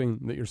interesting thing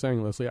that you're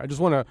saying, Leslie. I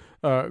just want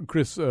to,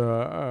 Chris,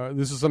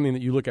 this is something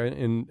that you look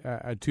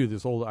at too,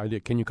 this whole idea,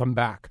 can you come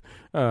back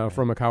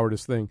from a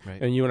cowardice thing? Right.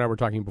 And you and I were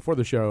talking before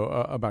the show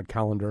about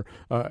Callender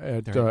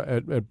at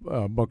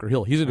Bunker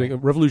Hill. He's a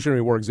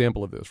Revolutionary War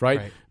example of this,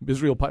 right?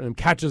 Israel Putnam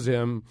catches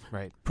him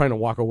trying to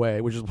walk away,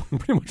 which is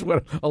pretty much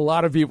what a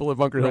lot of people at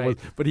Bunker Hill was,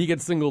 but he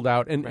gets singled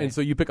out, and so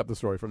you pick up the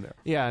story from there.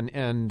 Yeah,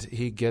 and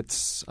he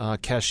gets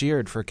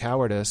cashiered for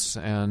cowardice,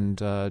 and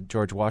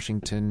George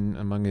Washington,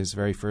 among his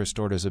very first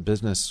orders of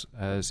business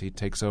as he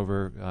takes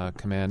over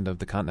command of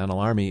the Continental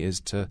Army, is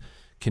to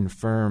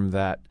confirm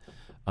that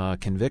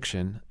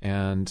conviction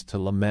and to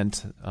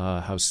lament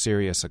how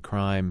serious a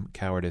crime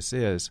cowardice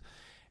is.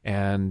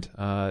 And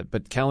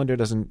but Callender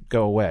doesn't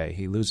go away.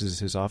 He loses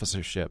his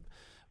officership,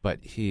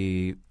 but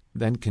he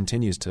then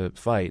continues to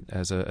fight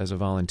as a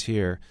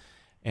volunteer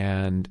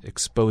and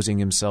exposing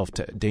himself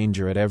to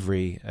danger at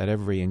every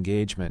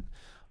engagement.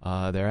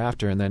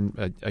 Thereafter, and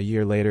then a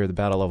year later, the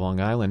Battle of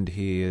Long Island,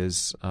 he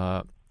is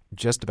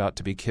just about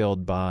to be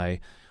killed by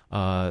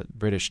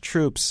British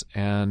troops,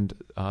 and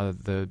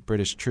the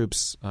British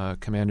troops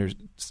commander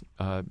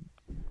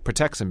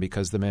protects him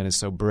because the man is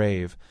so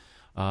brave,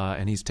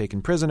 and he's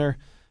taken prisoner,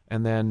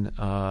 and then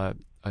a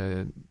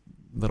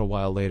little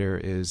while later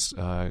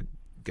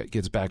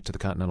gets back to the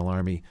Continental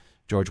Army.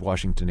 George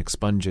Washington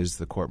expunges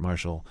the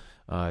court-martial.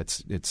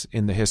 It's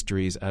in the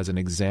histories as an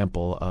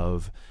example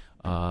of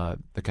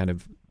the kind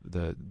of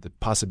the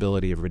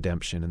possibility of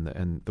redemption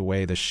and the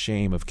way the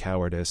shame of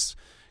cowardice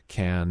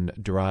can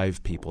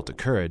drive people to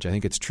courage. I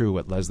think it's true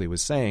what Leslie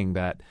was saying,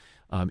 that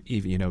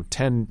even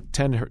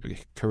 10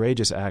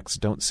 courageous acts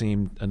don't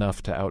seem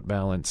enough to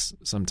outbalance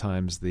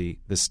sometimes the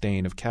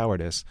stain of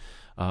cowardice.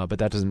 But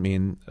that doesn't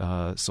mean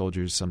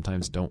soldiers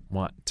sometimes don't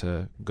want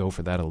to go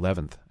for that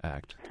 11th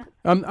act.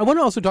 I want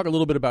to also talk a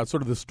little bit about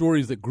sort of the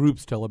stories that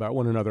groups tell about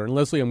one another. And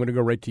Leslie, I'm going to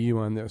go right to you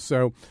on this.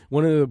 So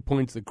one of the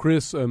points that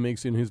Chris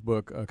makes in his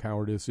book,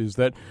 Cowardice, is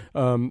that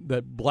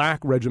that black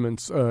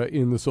regiments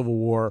in the Civil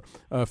War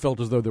felt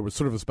as though there was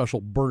sort of a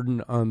special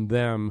burden on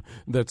them,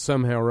 that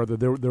somehow or other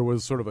there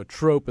was sort of a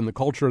trope in the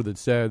culture that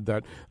said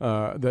that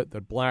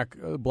that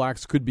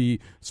blacks could be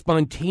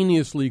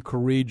spontaneously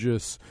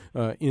courageous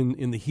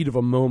in the heat of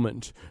a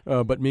moment,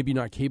 but maybe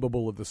not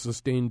capable of the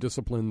sustained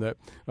discipline that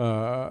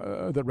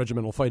that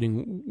regimental fighting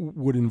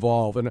would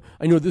involve. And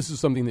I know this is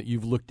something that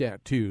you've looked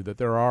at too, that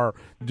there are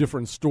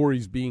different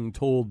stories being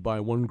told by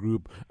one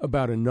group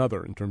about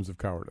another in terms of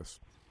cowardice.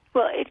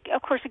 Well,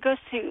 of course, it goes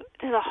to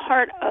the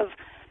heart of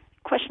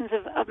questions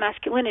of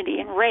masculinity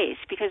and race,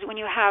 because when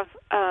you have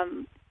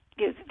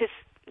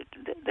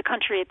the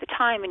country at the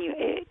time, and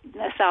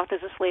the South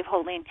is a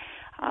slaveholding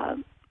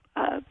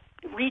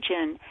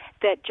region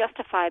that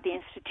justified the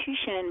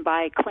institution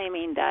by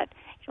claiming that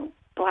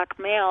black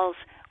males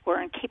were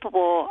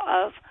incapable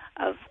of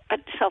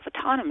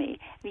self-autonomy.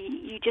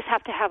 You just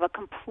have to have a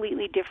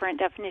completely different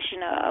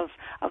definition of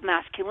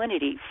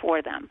masculinity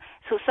for them.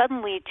 So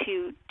suddenly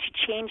to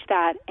change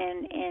that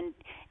and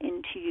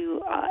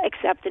to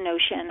accept the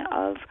notion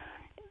of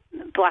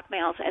black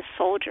males as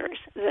soldiers,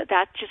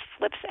 that just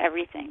flips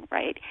everything,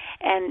 right?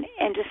 And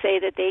to say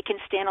that they can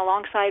stand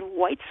alongside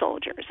white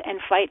soldiers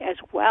and fight as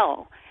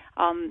well.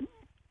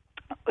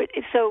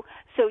 So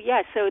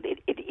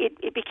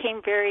it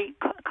became very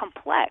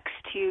complex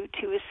to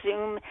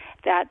assume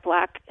that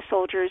black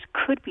soldiers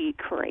could be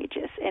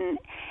courageous, and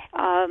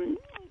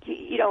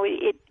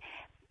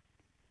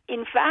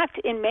in fact,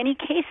 in many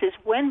cases,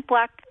 when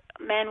black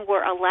men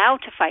were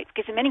allowed to fight,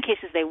 because in many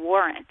cases they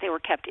weren't. They were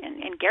kept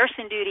in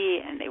garrison duty,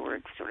 and they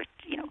were sort of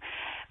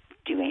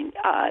doing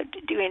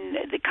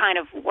the kind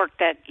of work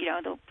that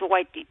the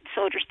white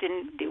soldiers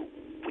didn't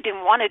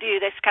want to do,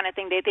 this kind of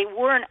thing. They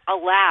weren't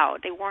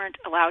allowed. They weren't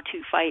allowed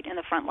to fight in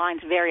the front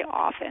lines very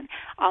often.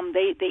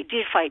 They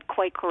did fight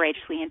quite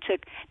courageously and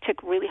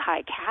took really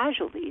high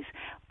casualties.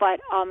 But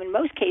in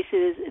most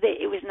cases,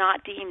 it was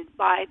not deemed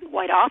by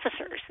white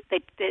officers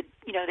that they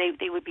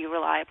would be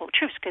reliable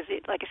troops, because,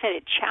 like I said,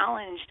 it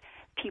challenged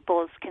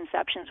people's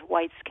conceptions,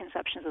 whites'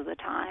 conceptions of the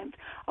time,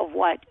 of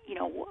what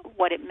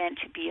it meant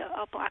to be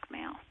a black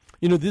male.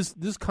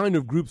 This kind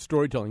of group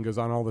storytelling goes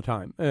on all the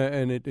time,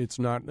 and it's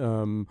not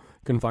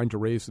confined to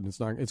race, and it's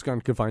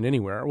not confined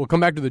anywhere. We'll come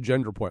back to the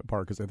gender part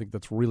because I think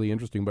that's really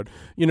interesting. But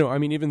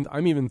I'm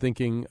even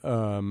thinking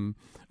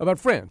about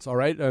France. All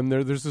right,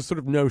 there's this sort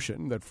of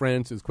notion that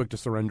France is quick to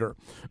surrender,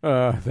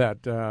 that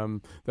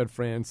France, that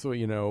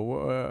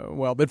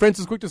France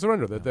is quick to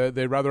surrender. That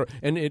they rather,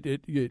 and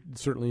it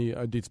certainly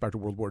dates back to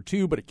World War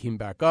II, but it came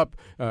back up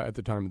at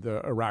the time of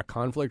the Iraq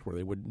conflict, where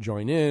they wouldn't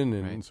join in,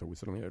 and so we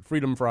suddenly had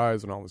freedom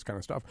fries and all this kind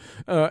of stuff.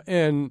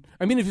 And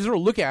I mean, if you sort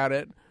of look at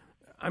it,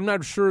 I'm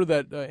not sure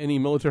that any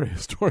military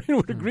historian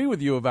would agree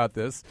with you about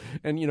this.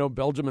 And,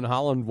 Belgium and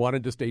Holland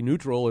wanted to stay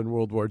neutral in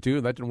World War II,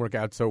 and that didn't work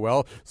out so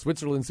well.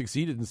 Switzerland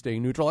succeeded in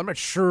staying neutral. I'm not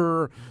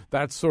sure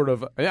that's sort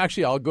of –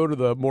 actually, I'll go to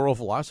the moral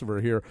philosopher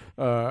here,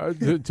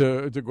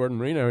 to Gordon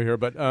Marino here.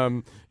 But,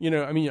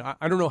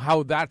 I don't know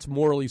how that's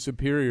morally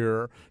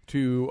superior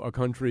to a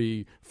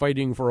country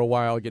fighting for a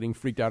while, getting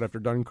freaked out after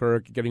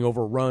Dunkirk, getting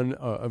overrun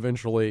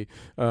eventually.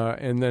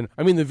 And then,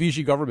 the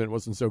Vichy government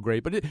wasn't so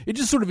great. But it's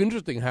just sort of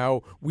interesting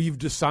how we've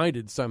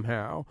decided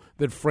somehow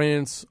that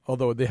France,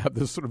 although they have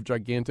this sort of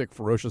gigantic,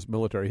 ferocious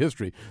military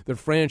history, that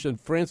France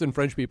and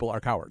French people are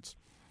cowards.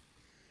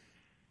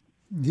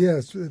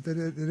 Yes, it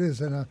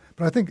is. And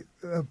but I think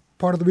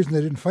part of the reason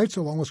they didn't fight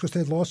so long was because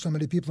they had lost so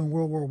many people in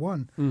World War I.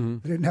 Mm-hmm.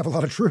 They didn't have a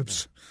lot of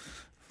troops.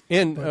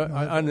 And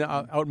an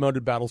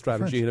outmoded battle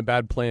strategy and a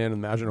bad plan,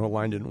 and the Maginot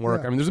Line didn't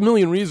work. Yeah. There's a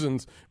million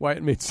reasons why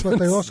it made sense.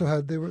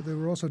 But they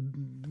were also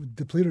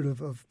depleted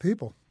of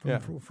people from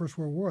the First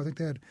World War. I think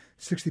they had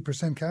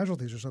 60%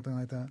 casualties or something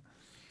like that.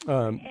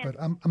 But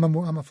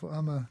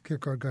I'm a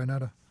Kierkegaard guy,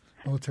 not a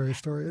military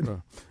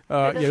historian.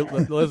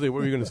 Leslie, what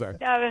were you going to say?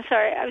 No, I'm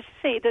sorry. I was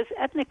just saying those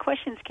ethnic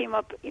questions came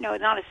up,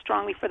 not as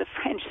strongly for the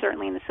French,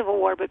 certainly in the Civil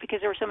War, but because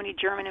there were so many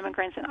German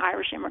immigrants and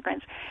Irish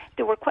immigrants,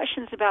 there were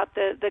questions about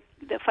the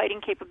fighting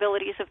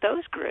capabilities of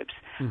those groups.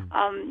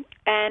 And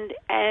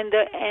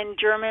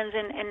Germans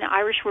and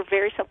Irish were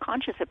very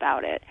self-conscious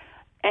about it.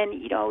 And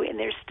and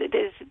there's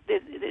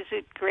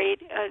a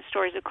great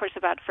stories, of course,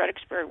 about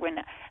Fredericksburg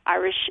when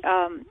Irish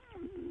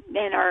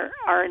men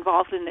are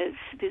involved in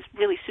these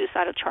really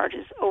suicidal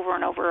charges over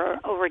and over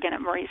again at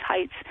Murray's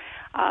Heights,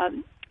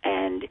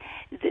 and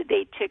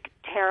they took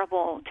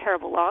terrible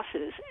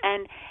losses.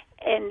 And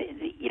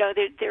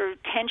there are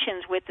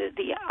tensions with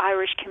the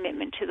Irish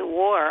commitment to the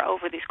war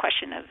over this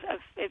question of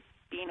it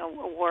being a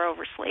war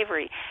over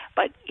slavery,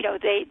 but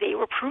they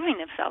were proving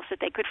themselves that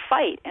they could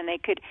fight and they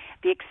could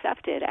be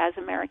accepted as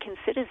American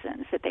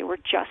citizens, that they were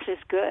just as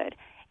good,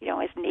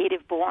 as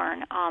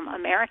native-born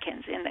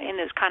Americans in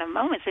those kind of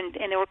moments. And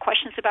there were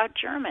questions about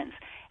Germans,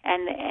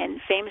 and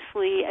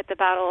famously at the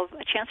Battle of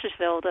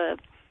Chancellorsville, the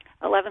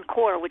 11th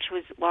Corps, which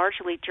was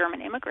largely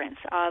German immigrants,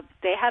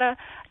 they had a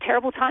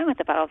terrible time at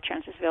the Battle of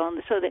Chancellorsville,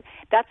 and so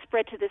that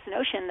spread to this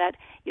notion that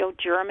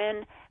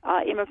German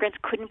immigrants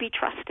couldn't be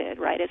trusted,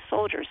 right, as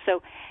soldiers.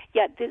 So,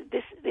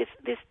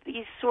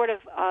 these sort of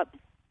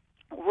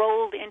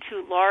rolled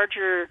into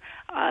larger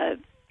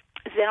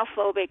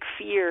xenophobic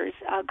fears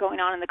going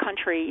on in the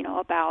country,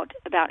 about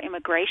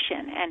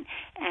immigration,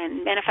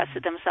 and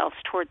manifested themselves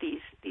toward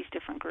these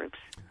different groups.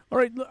 All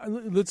right,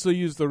 let's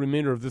use the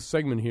remainder of this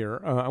segment here.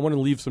 I want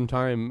to leave some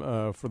time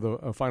for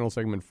the final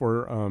segment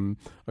for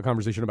a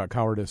conversation about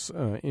cowardice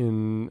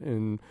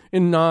in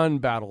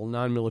non-battle,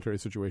 non-military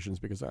situations,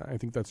 because I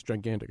think that's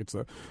gigantic. It's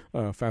a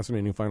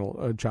fascinating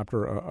final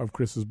chapter of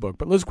Chris's book.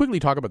 But let's quickly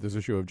talk about this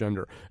issue of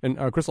gender. And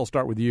Chris, I'll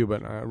start with you,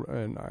 but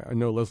and I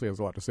know Leslie has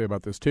a lot to say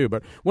about this too.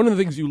 But one of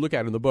the things you look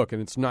at in the book, and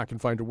it's not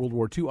confined to World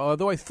War II,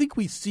 although I think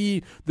we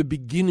see the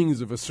beginnings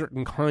of a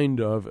certain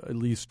kind of, at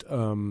least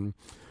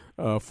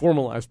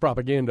formalized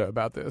propaganda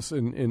about this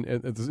in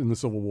the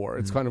Civil War.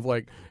 It's kind of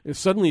like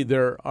suddenly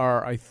there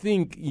are, I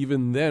think,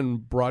 even then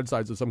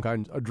broadsides of some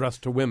kind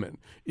addressed to women.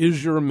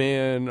 Is your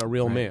man a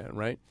real man?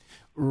 Right.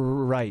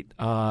 Right.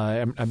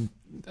 I'm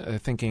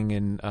thinking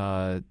in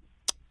World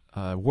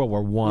War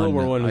I. World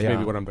War I is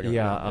maybe what I'm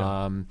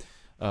thinking.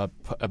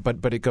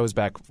 But it goes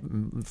back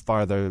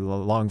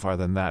long farther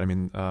than that. I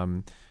mean,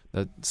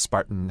 the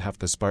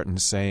Spartan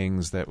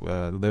sayings that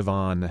live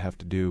on have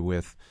to do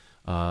with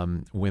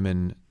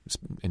women,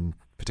 in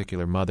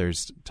particular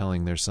mothers,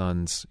 telling their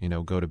sons,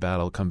 go to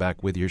battle, come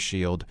back with your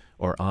shield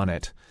or on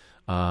it.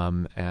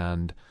 But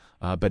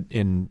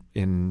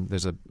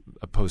there's a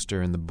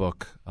poster in the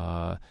book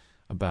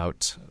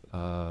about.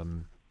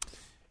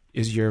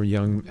 Is your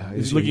young?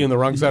 He's looking in the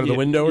wrong side of the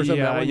window or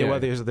something? Yeah.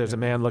 Well, there's a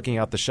man looking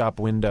out the shop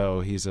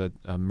window. He's a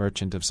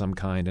merchant of some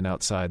kind, and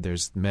outside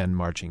there's men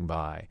marching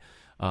by.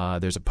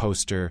 There's a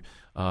poster.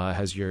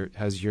 Has your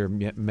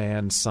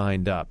man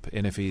signed up?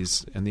 And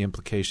the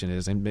implication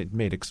is, and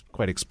made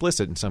quite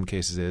explicit in some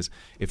cases, is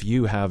if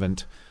you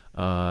haven't.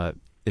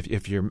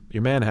 If your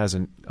man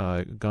hasn't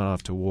gone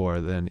off to war,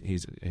 then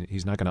he's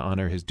not going to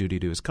honor his duty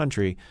to his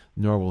country,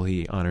 nor will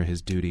he honor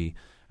his duty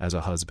as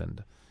a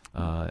husband.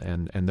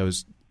 And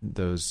those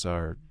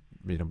are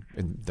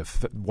in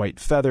the white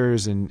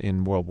feathers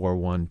in World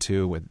War I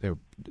too. They were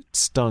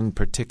stung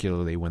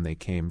particularly when they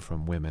came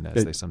from women,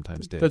 as they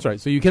sometimes did. That's right.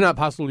 So you cannot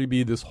possibly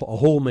be a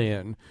whole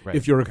man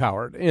if you're a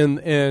coward.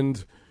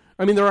 And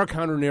I mean, there are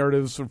counter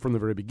narratives from the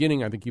very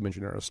beginning. I think you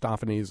mentioned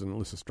Aristophanes and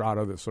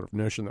Lysistrata, this sort of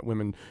notion that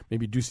women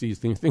maybe do see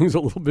things a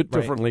little bit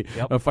differently.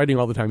 Yep. Fighting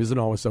all the time isn't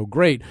always so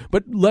great.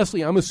 But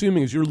Leslie, I'm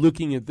assuming as you're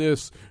looking at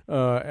this,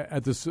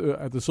 at the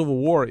Civil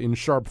War in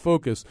sharp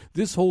focus,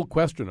 this whole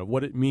question of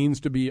what it means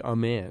to be a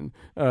man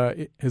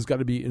it has got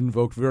to be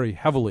invoked very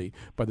heavily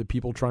by the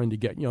people trying to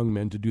get young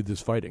men to do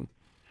this fighting.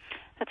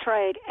 That's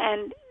right,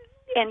 and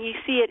you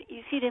see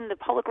it in the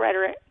public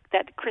rhetoric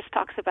that Chris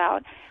talks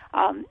about.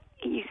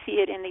 You see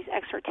it in these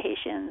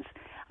exhortations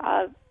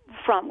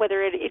from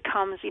whether it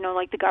comes,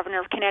 like the governor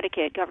of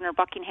Connecticut, Governor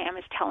Buckingham,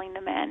 is telling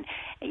the men,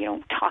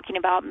 talking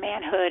about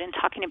manhood and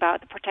talking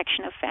about the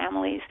protection of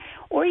families,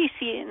 or you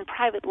see it in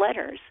private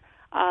letters.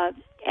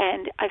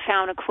 And I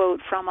found a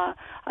quote from a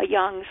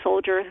young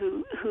soldier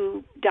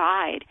who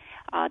died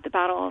at the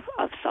Battle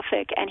of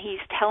Suffolk, and he's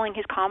telling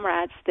his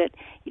comrades that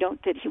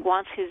that he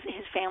wants his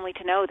family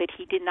to know that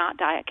he did not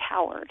die a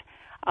coward.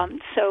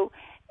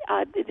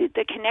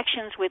 The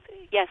connections with,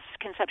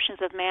 conceptions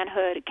of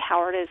manhood,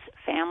 cowardice,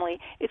 family,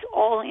 it's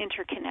all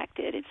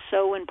interconnected. It's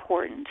so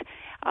important.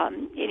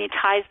 And it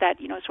ties that,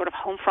 sort of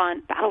home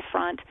front,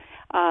 battlefront,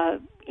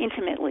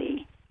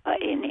 intimately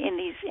in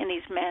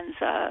these men's,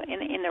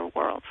 in their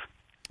worlds.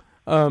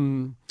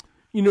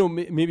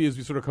 Maybe as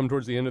we sort of come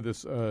towards the end of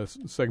this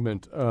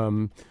segment,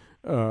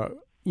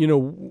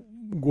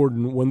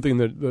 Gordon, one thing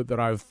that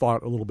I've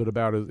thought a little bit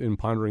about in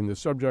pondering this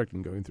subject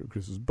and going through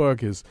Chris's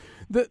book is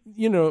that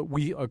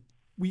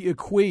we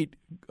equate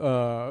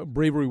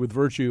bravery with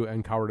virtue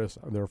and cowardice,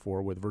 and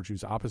therefore with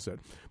virtue's opposite.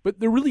 But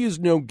there really is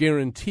no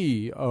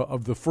guarantee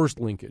of the first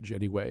linkage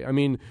anyway. I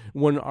mean,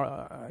 one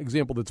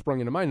example that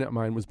sprung into my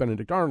mind was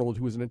Benedict Arnold,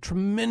 who was a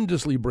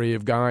tremendously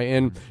brave guy.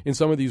 And in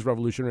some of these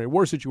Revolutionary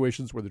War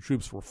situations where the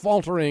troops were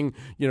faltering,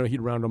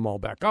 he'd round them all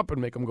back up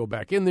and make them go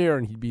back in there,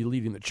 and he'd be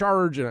leading the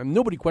charge. And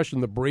nobody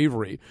questioned the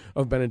bravery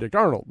of Benedict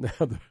Arnold.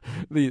 Now,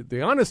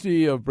 the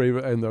honesty of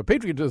and the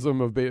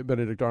patriotism of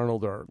Benedict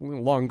Arnold are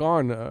long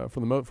gone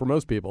for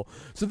most people.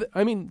 So,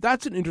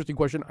 that's an interesting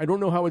question. I don't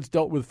know how it's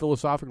dealt with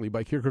philosophically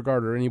by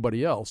Kierkegaard or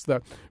anybody else.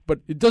 But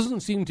it doesn't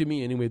seem to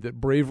me, anyway, that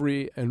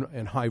bravery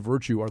and high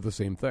virtue are the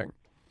same thing.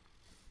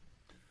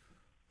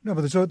 No,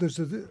 but there's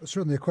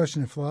certainly a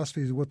question in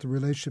philosophy of what the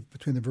relationship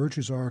between the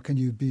virtues are. Can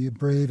you be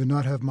brave and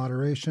not have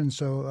moderation?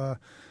 So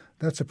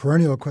that's a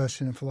perennial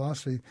question in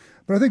philosophy.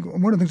 But I think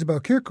one of the things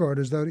about Kierkegaard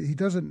is that he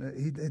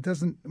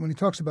doesn't when he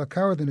talks about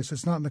cowardliness,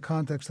 it's not in the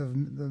context of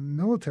the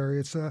military.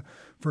 It's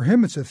for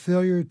him, it's a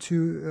failure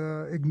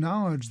to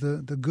acknowledge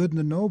the good and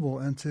the noble,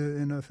 and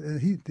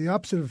the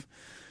opposite of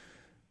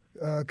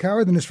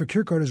cowardliness for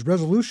Kierkegaard is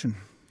resolution,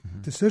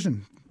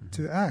 decision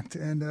to act,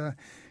 and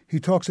he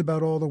talks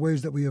about all the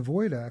ways that we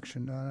avoid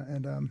action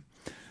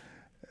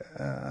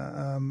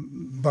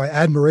by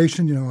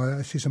admiration.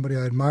 I see somebody,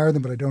 I admire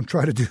them, but I don't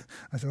try to do.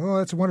 I say, oh,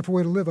 that's a wonderful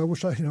way to live. I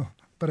wish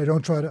but I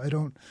don't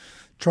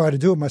try to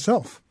do it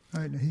myself.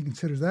 Right? He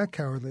considers that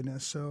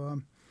cowardliness.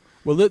 So.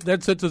 Well,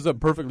 that sets us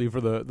up perfectly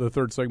for the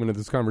third segment of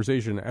this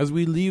conversation. As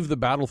we leave the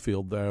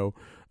battlefield, though,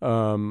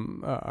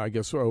 I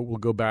guess we'll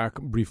go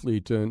back briefly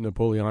to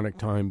Napoleonic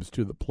times,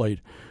 to the plight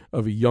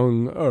of a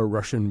young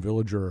Russian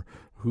villager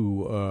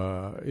who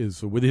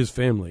is with his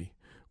family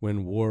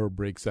when war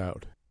breaks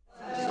out.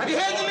 Have you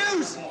heard the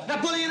news?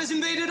 Napoleon has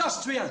invaded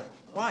Austria.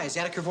 Why? Is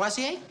that a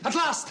Courvoisier? At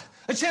last,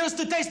 a chance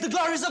to taste the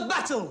glories of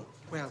battle.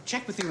 Well,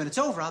 check with me when it's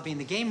over. I'll be in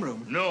the game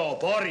room. No,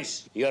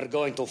 Boris, you're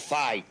going to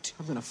fight.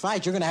 I'm going to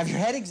fight. You're going to have your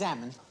head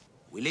examined.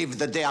 We leave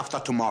the day after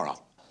tomorrow.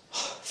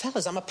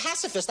 Fellas, I'm a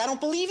pacifist. I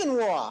don't believe in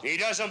war. He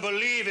doesn't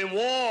believe in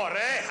war,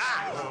 eh?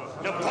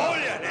 Ha!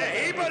 Napoleon,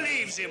 eh? He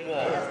believes in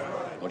war.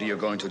 What are you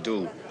going to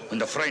do when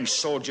the French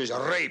soldiers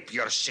rape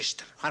your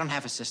sister? I don't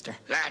have a sister.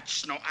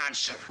 That's no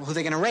answer. Well, who are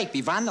they going to rape?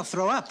 Ivan? They'll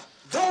throw up.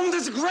 Don't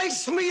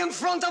disgrace me in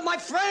front of my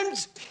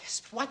friends!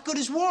 Yes, what good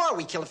is war?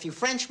 We kill a few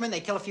Frenchmen, they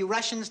kill a few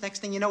Russians. Next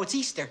thing you know, it's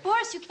Easter.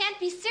 Boris, you can't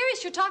be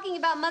serious. You're talking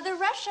about Mother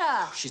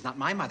Russia. She's not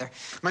my mother.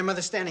 My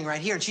mother's standing right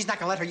here, and she's not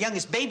going to let her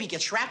youngest baby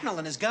get shrapnel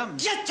in his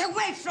gums. Get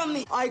away from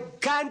me! I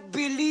can't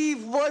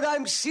believe what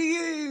I'm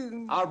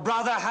seeing. Our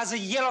brother has a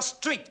yellow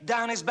streak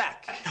down his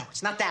back. No,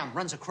 it's not down.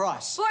 Runs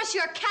across. Boris,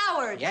 you're a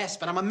coward. Yes,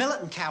 but I'm a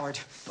militant coward.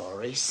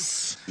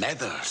 Boris,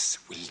 medals.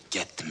 We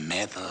get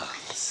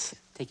medals.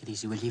 Take it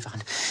easy, will you,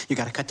 Ivan? You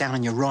got to cut down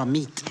on your raw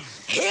meat.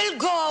 He'll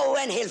go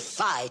and he'll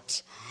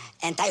fight.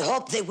 And I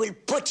hope they will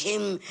put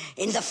him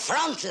in the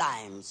front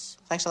lines.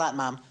 Thanks a lot,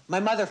 Mom. My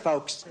mother,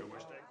 folks.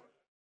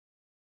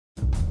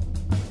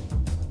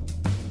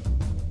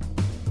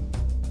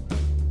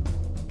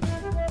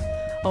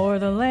 O'er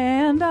the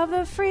land of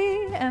the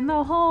free and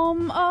the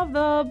home of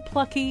the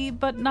plucky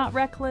but not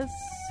reckless.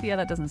 Yeah,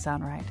 that doesn't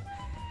sound right.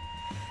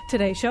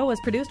 Today's show was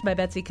produced by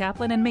Betsy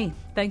Kaplan and me.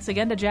 Thanks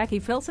again to Jackie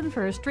Filson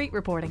for her street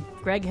reporting.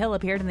 Greg Hill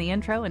appeared in the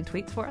intro and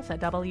tweets for us at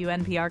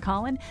WNPR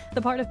Colin.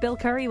 The part of Bill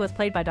Curry was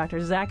played by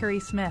Dr. Zachary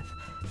Smith.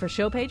 For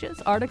show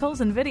pages, articles,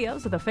 and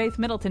videos of the Faith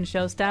Middleton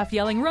Show staff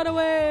yelling, run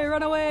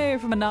away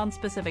from a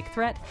non-specific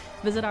threat,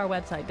 visit our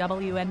website,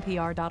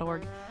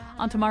 WNPR.org.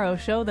 On tomorrow's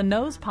show, the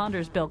Nose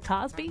ponders Bill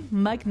Cosby,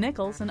 Mike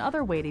Nichols, and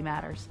other weighty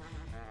matters.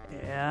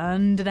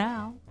 And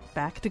now,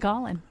 back to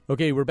Colin.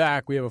 Okay, we're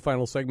back. We have a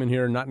final segment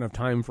here. Not enough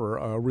time for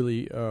a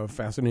really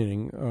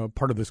fascinating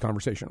part of this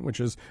conversation, which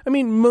is,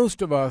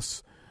 most of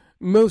us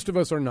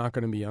are not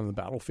going to be on the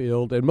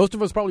battlefield, and most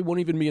of us probably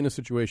won't even be in a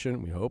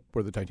situation, we hope,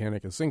 where the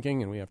Titanic is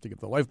sinking and we have to give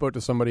the lifeboat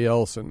to somebody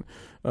else. And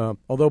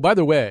although, by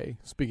the way,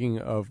 speaking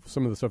of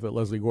some of the stuff that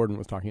Leslie Gordon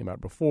was talking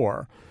about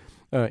before,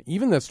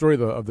 even that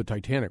story of the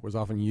Titanic was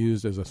often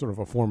used as a sort of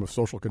a form of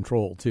social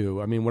control,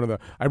 too.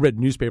 I read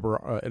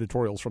newspaper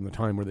editorials from the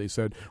time where they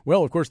said,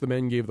 well, of course, the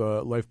men gave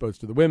the lifeboats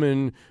to the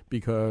women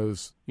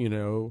because,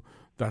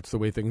 that's the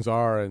way things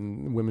are,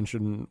 and women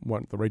shouldn't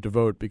want the right to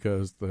vote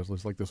because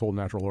there's like this whole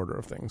natural order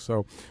of things.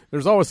 So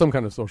there's always some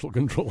kind of social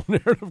control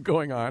narrative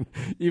going on,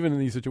 even in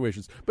these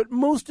situations. But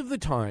most of the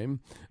time,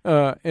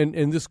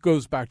 and this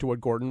goes back to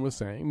what Gordon was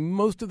saying,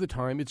 most of the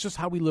time it's just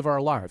how we live our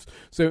lives.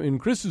 So in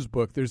Chris's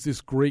book, there's this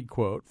great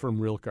quote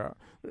from Rilke.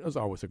 There's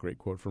always a great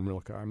quote from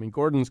Rilke.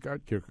 Gordon's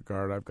got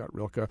Kierkegaard, I've got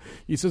Rilke.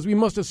 He says, we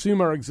must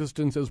assume our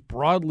existence as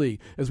broadly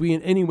as we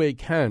in any way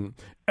can.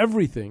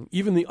 Everything,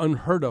 even the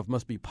unheard of,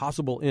 must be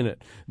possible in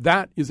it.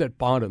 That is at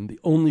bottom the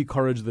only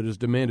courage that is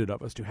demanded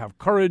of us, to have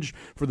courage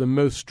for the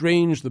most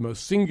strange, the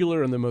most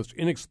singular, and the most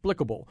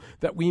inexplicable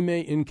that we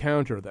may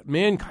encounter. That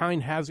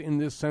mankind has in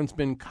this sense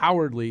been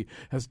cowardly,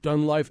 has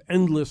done life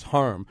endless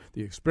harm.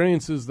 The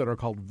experiences that are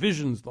called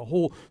visions, the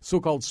whole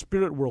so-called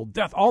spirit world,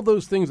 death, all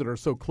those things that are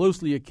so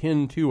closely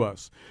akin to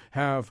us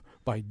have,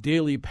 by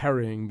daily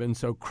parrying, been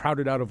so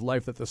crowded out of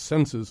life that the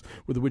senses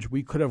with which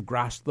we could have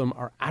grasped them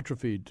are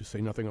atrophied, to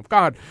say nothing of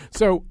God.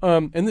 So,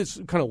 and this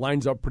kind of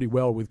lines up pretty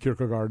well with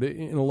Kierkegaard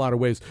in a lot of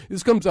ways.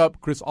 This comes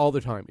up, Chris, all the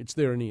time. It's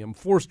there in E.M.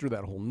 Forster,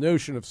 that whole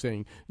notion of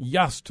saying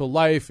yes to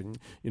life, and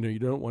you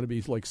don't want to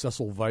be like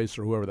Cecil Weiss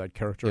or whoever that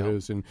character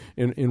is in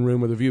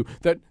Room with a View.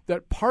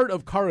 That part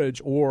of courage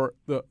or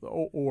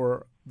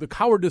the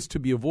cowardice to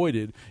be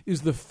avoided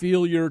is the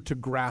failure to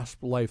grasp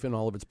life in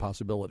all of its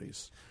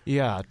possibilities.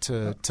 Yeah,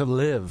 to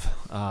live,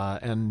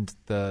 and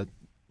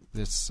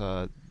this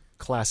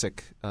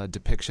classic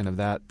depiction of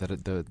that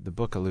the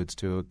book alludes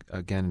to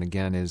again and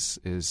again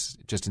is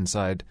just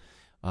inside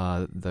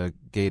the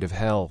gate of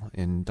hell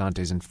in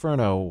Dante's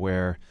Inferno,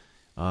 where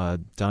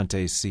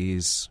Dante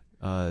sees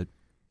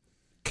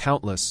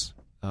countless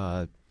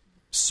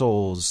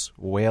souls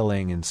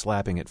wailing and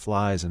slapping at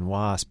flies and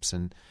wasps,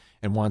 and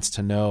wants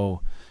to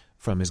know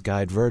from his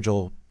guide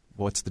Virgil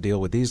what's the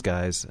deal with these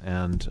guys,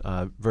 and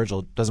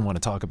Virgil doesn't want to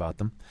talk about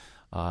them,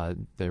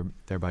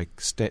 thereby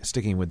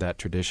sticking with that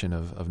tradition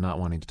of not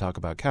wanting to talk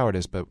about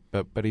cowardice. But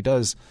he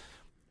does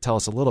tell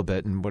us a little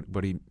bit, and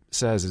what he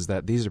says is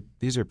that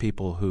these are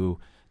people who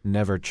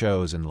never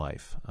chose in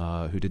life,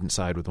 who didn't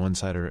side with one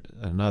side or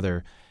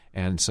another,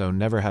 and so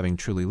never having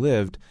truly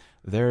lived,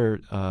 they're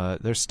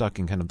stuck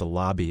in kind of the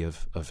lobby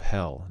of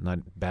hell, not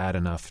bad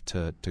enough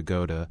to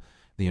go to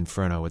the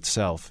Inferno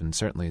itself, and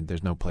certainly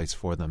there's no place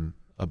for them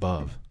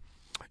above.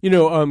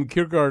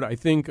 Kierkegaard, I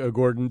think,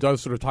 Gordon,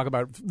 does sort of talk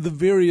about the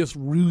various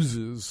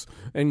ruses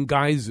and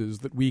guises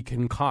that we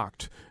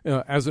concoct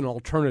as an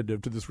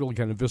alternative to this really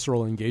kind of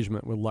visceral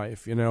engagement with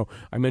life.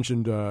 I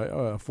mentioned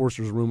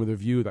Forster's Room with a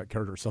View, that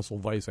character Cecil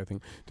Weiss, I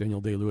think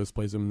Daniel Day-Lewis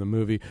plays him in the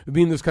movie,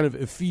 being this kind of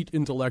effete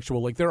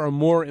intellectual, like there are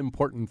more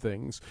important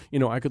things.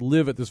 I could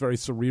live at this very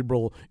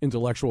cerebral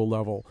intellectual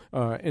level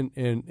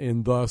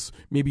and thus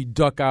maybe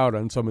duck out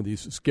on some of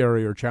these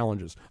scarier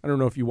challenges. I don't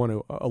know if you want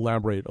to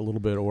elaborate a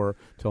little bit or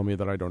tell me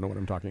that I don't know what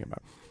I'm talking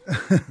about.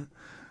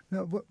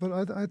 No, but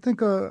I think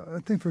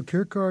for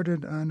Kierkegaard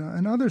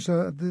and others,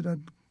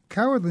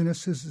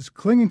 cowardliness is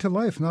clinging to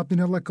life, not being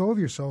able to let go of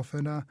yourself.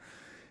 And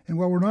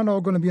while we're not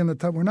all going to be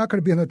we're not going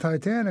to be on the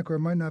Titanic, or it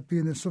might not be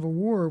in the Civil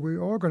War. We're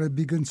all going to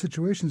be in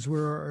situations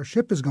where our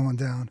ship is going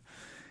down.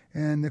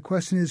 And the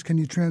question is, can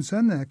you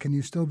transcend that? Can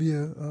you still be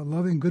a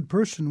loving, good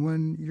person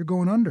when you're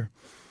going under?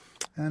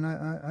 And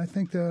I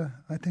think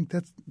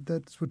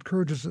that's what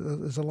courage is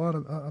a lot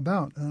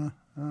about.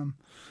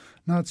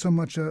 Not so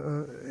much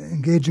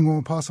engaging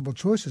all possible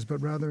choices, but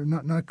rather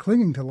not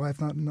clinging to life,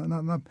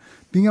 not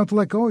being able to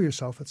let go of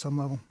yourself at some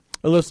level.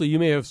 Leslie, you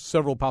may have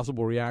several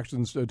possible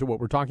reactions to what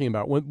we're talking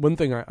about. One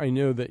thing I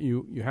know that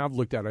you have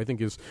looked at, I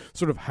think, is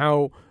sort of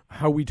how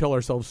we tell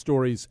ourselves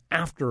stories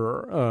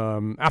after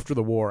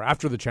the war,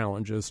 after the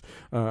challenges.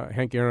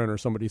 Hank Aaron or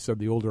somebody said,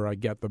 "The older I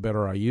get, the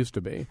better I used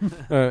to be."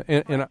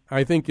 and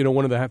I think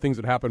one of the things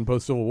that happened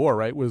post-Civil War,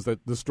 right, was that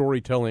the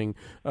storytelling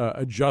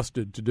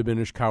adjusted to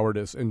diminish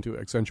cowardice and to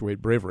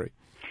accentuate bravery.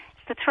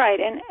 That's right.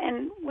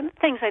 And one of the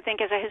things I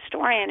think as a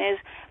historian is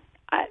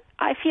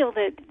I feel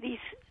that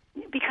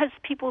because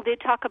people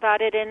did talk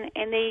about it and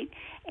they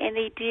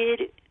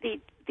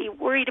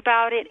worried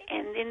about it,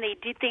 and then they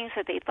did things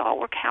that they thought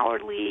were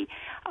cowardly,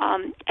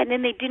 and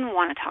then they didn't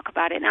want to talk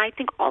about it. And I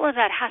think all of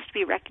that has to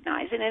be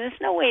recognized. And there's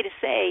no way to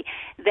say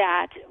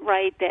that,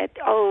 right,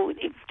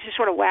 to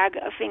sort of wag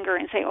a finger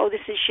and say, oh,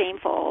 this is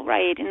shameful,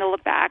 right, and they'll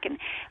look back. And,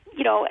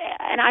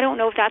 and I don't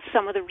know if that's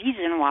some of the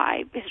reason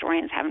why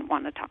historians haven't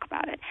wanted to talk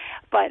about it.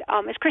 But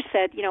as Chris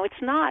said,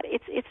 it's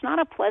not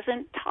a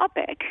pleasant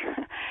topic.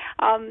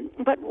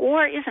 But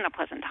war isn't a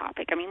pleasant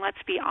topic. I mean,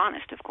 let's be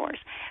honest, of course.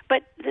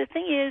 But the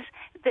thing is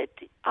that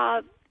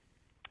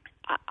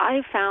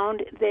I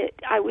found that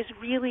I was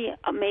really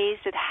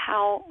amazed at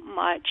how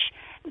much,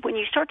 when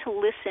you start to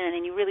listen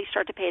and you really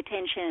start to pay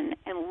attention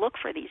and look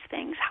for these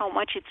things, how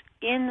much it's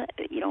in,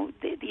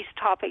 these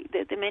topics,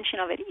 the mention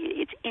of it,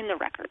 it's in the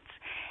records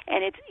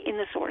and it's in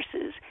the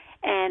sources.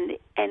 And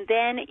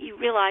then you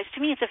realize,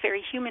 to me, it's a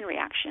very human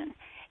reaction.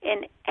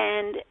 And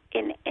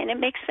it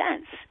makes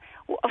sense.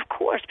 Of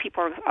course,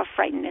 people are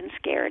frightened and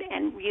scared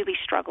and really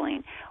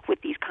struggling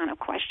with these kind of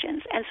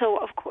questions. And so,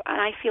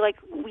 and I feel like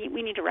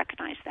we need to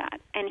recognize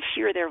that and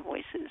hear their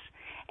voices,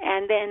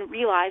 and then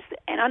realize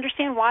and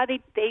understand why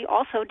they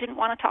also didn't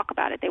want to talk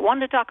about it. They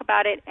wanted to talk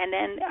about it, and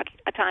then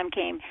a time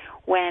came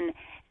when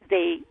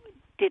they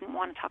didn't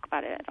want to talk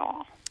about it at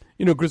all.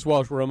 Chris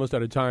Walsh, we're almost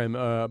out of time,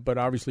 but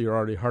obviously you're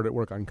already hard at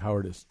work on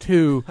Cowardice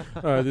 2.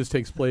 This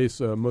takes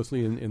place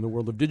mostly in the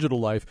world of digital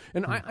life.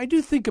 And I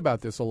do think about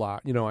this a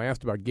lot. I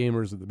asked about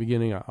gamers at the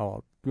beginning.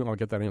 I'll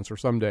get that answer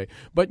someday.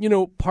 But,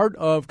 part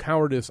of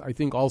cowardice, I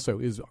think, also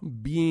is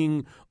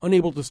being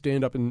unable to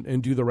stand up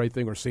and do the right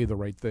thing or say the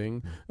right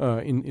thing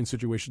in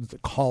situations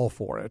that call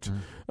for it.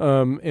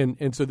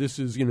 And so this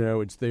is,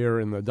 it's there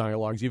in the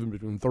dialogues, even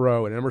between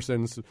Thoreau and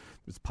Emerson.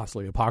 It's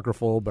possibly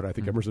apocryphal, but I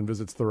think Emerson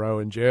visits Thoreau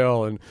in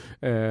jail and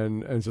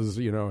says,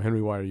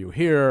 Henry, why are you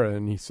here?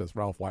 And he says,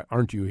 Ralph, why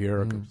aren't you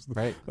here?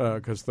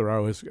 Because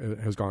Thoreau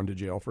has gone to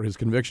jail for his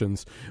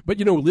convictions. But,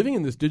 living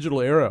in this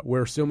digital era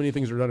where so many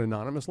things are done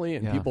anonymously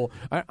and people,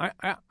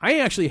 I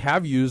actually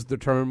have used the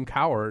term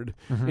coward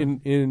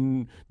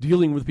in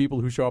dealing with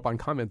people who show up on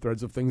comment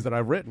threads of things that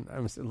I've written.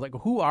 I'm like,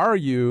 who are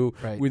you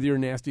with your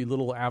nasty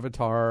little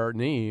avatar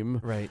name?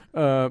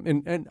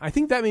 And I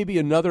think that may be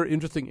another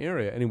interesting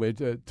area, anyway,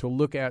 to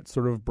look at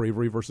sort of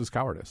bravery versus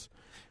cowardice.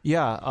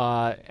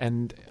 Yeah,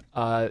 and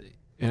I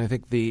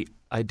think the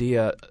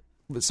idea,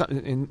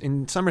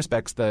 in some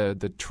respects,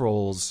 the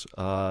trolls,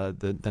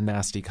 the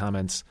nasty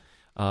comments,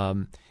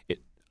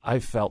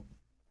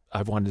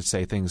 I've wanted to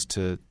say things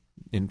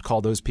and call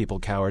those people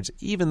cowards,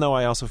 even though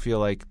I also feel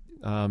like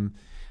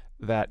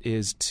that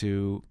is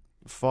to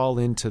fall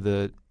into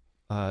the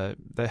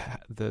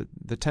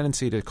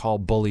tendency to call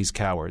bullies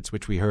cowards,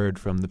 which we heard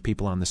from the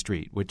people on the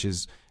street, which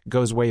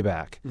goes way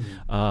back.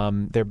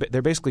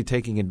 They're basically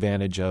taking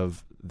advantage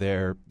of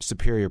their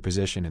superior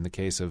position in the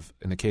case of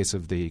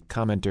the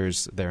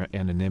commenters, their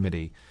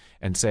anonymity,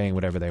 and saying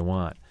whatever they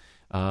want.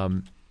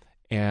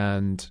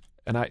 And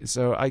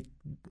I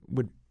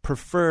would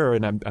prefer,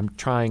 and I'm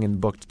trying in the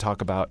book to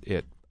talk about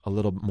it a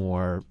little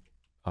more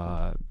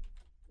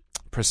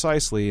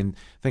precisely and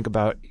think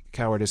about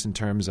cowardice in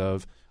terms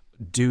of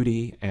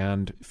duty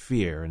and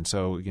fear. And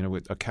so,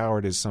 a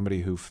coward is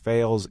somebody who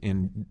fails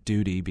in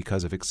duty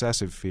because of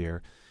excessive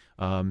fear.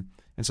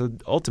 And so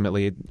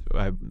ultimately,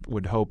 I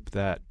would hope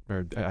that,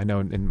 or I know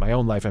in my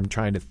own life, I'm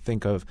trying to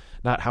think of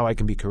not how I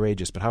can be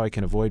courageous, but how I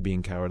can avoid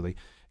being cowardly.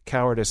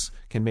 Cowardice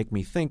can make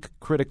me think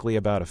critically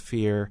about a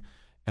fear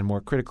and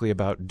more critically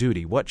about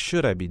duty. What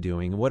should I be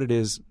doing? What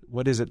is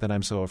it that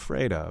I'm so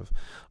afraid of?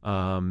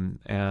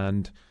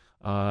 And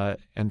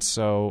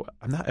so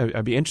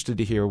I'd be interested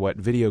to hear what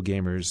video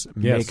gamers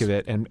make of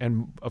it.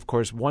 And of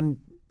course, one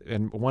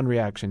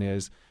reaction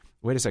is,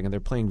 wait a second, they're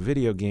playing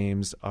video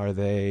games. Are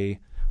they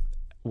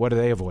what are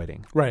they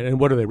avoiding? Right, and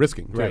what are they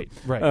risking? Too?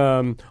 Right.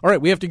 All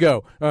right, we have to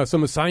go.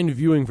 Some assigned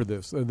viewing for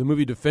this. The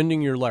movie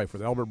Defending Your Life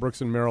with Albert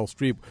Brooks and Meryl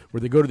Streep,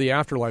 where they go to the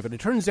afterlife. And it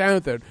turns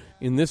out that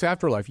in this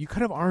afterlife, you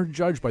kind of are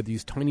judged by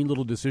these tiny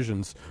little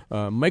decisions,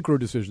 micro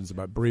decisions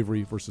about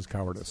bravery versus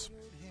cowardice.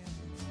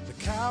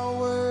 The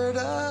coward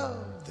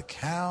of the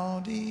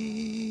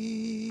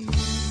county.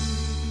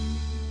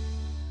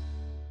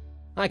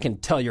 I can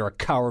tell you're a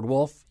coward,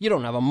 Wolf. You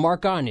don't have a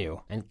mark on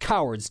you, and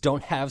cowards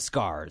don't have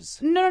scars.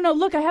 No.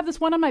 Look, I have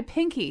this one on my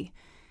pinky.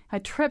 I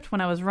tripped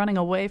when I was running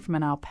away from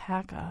an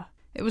alpaca.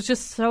 It was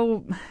just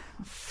so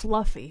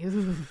fluffy.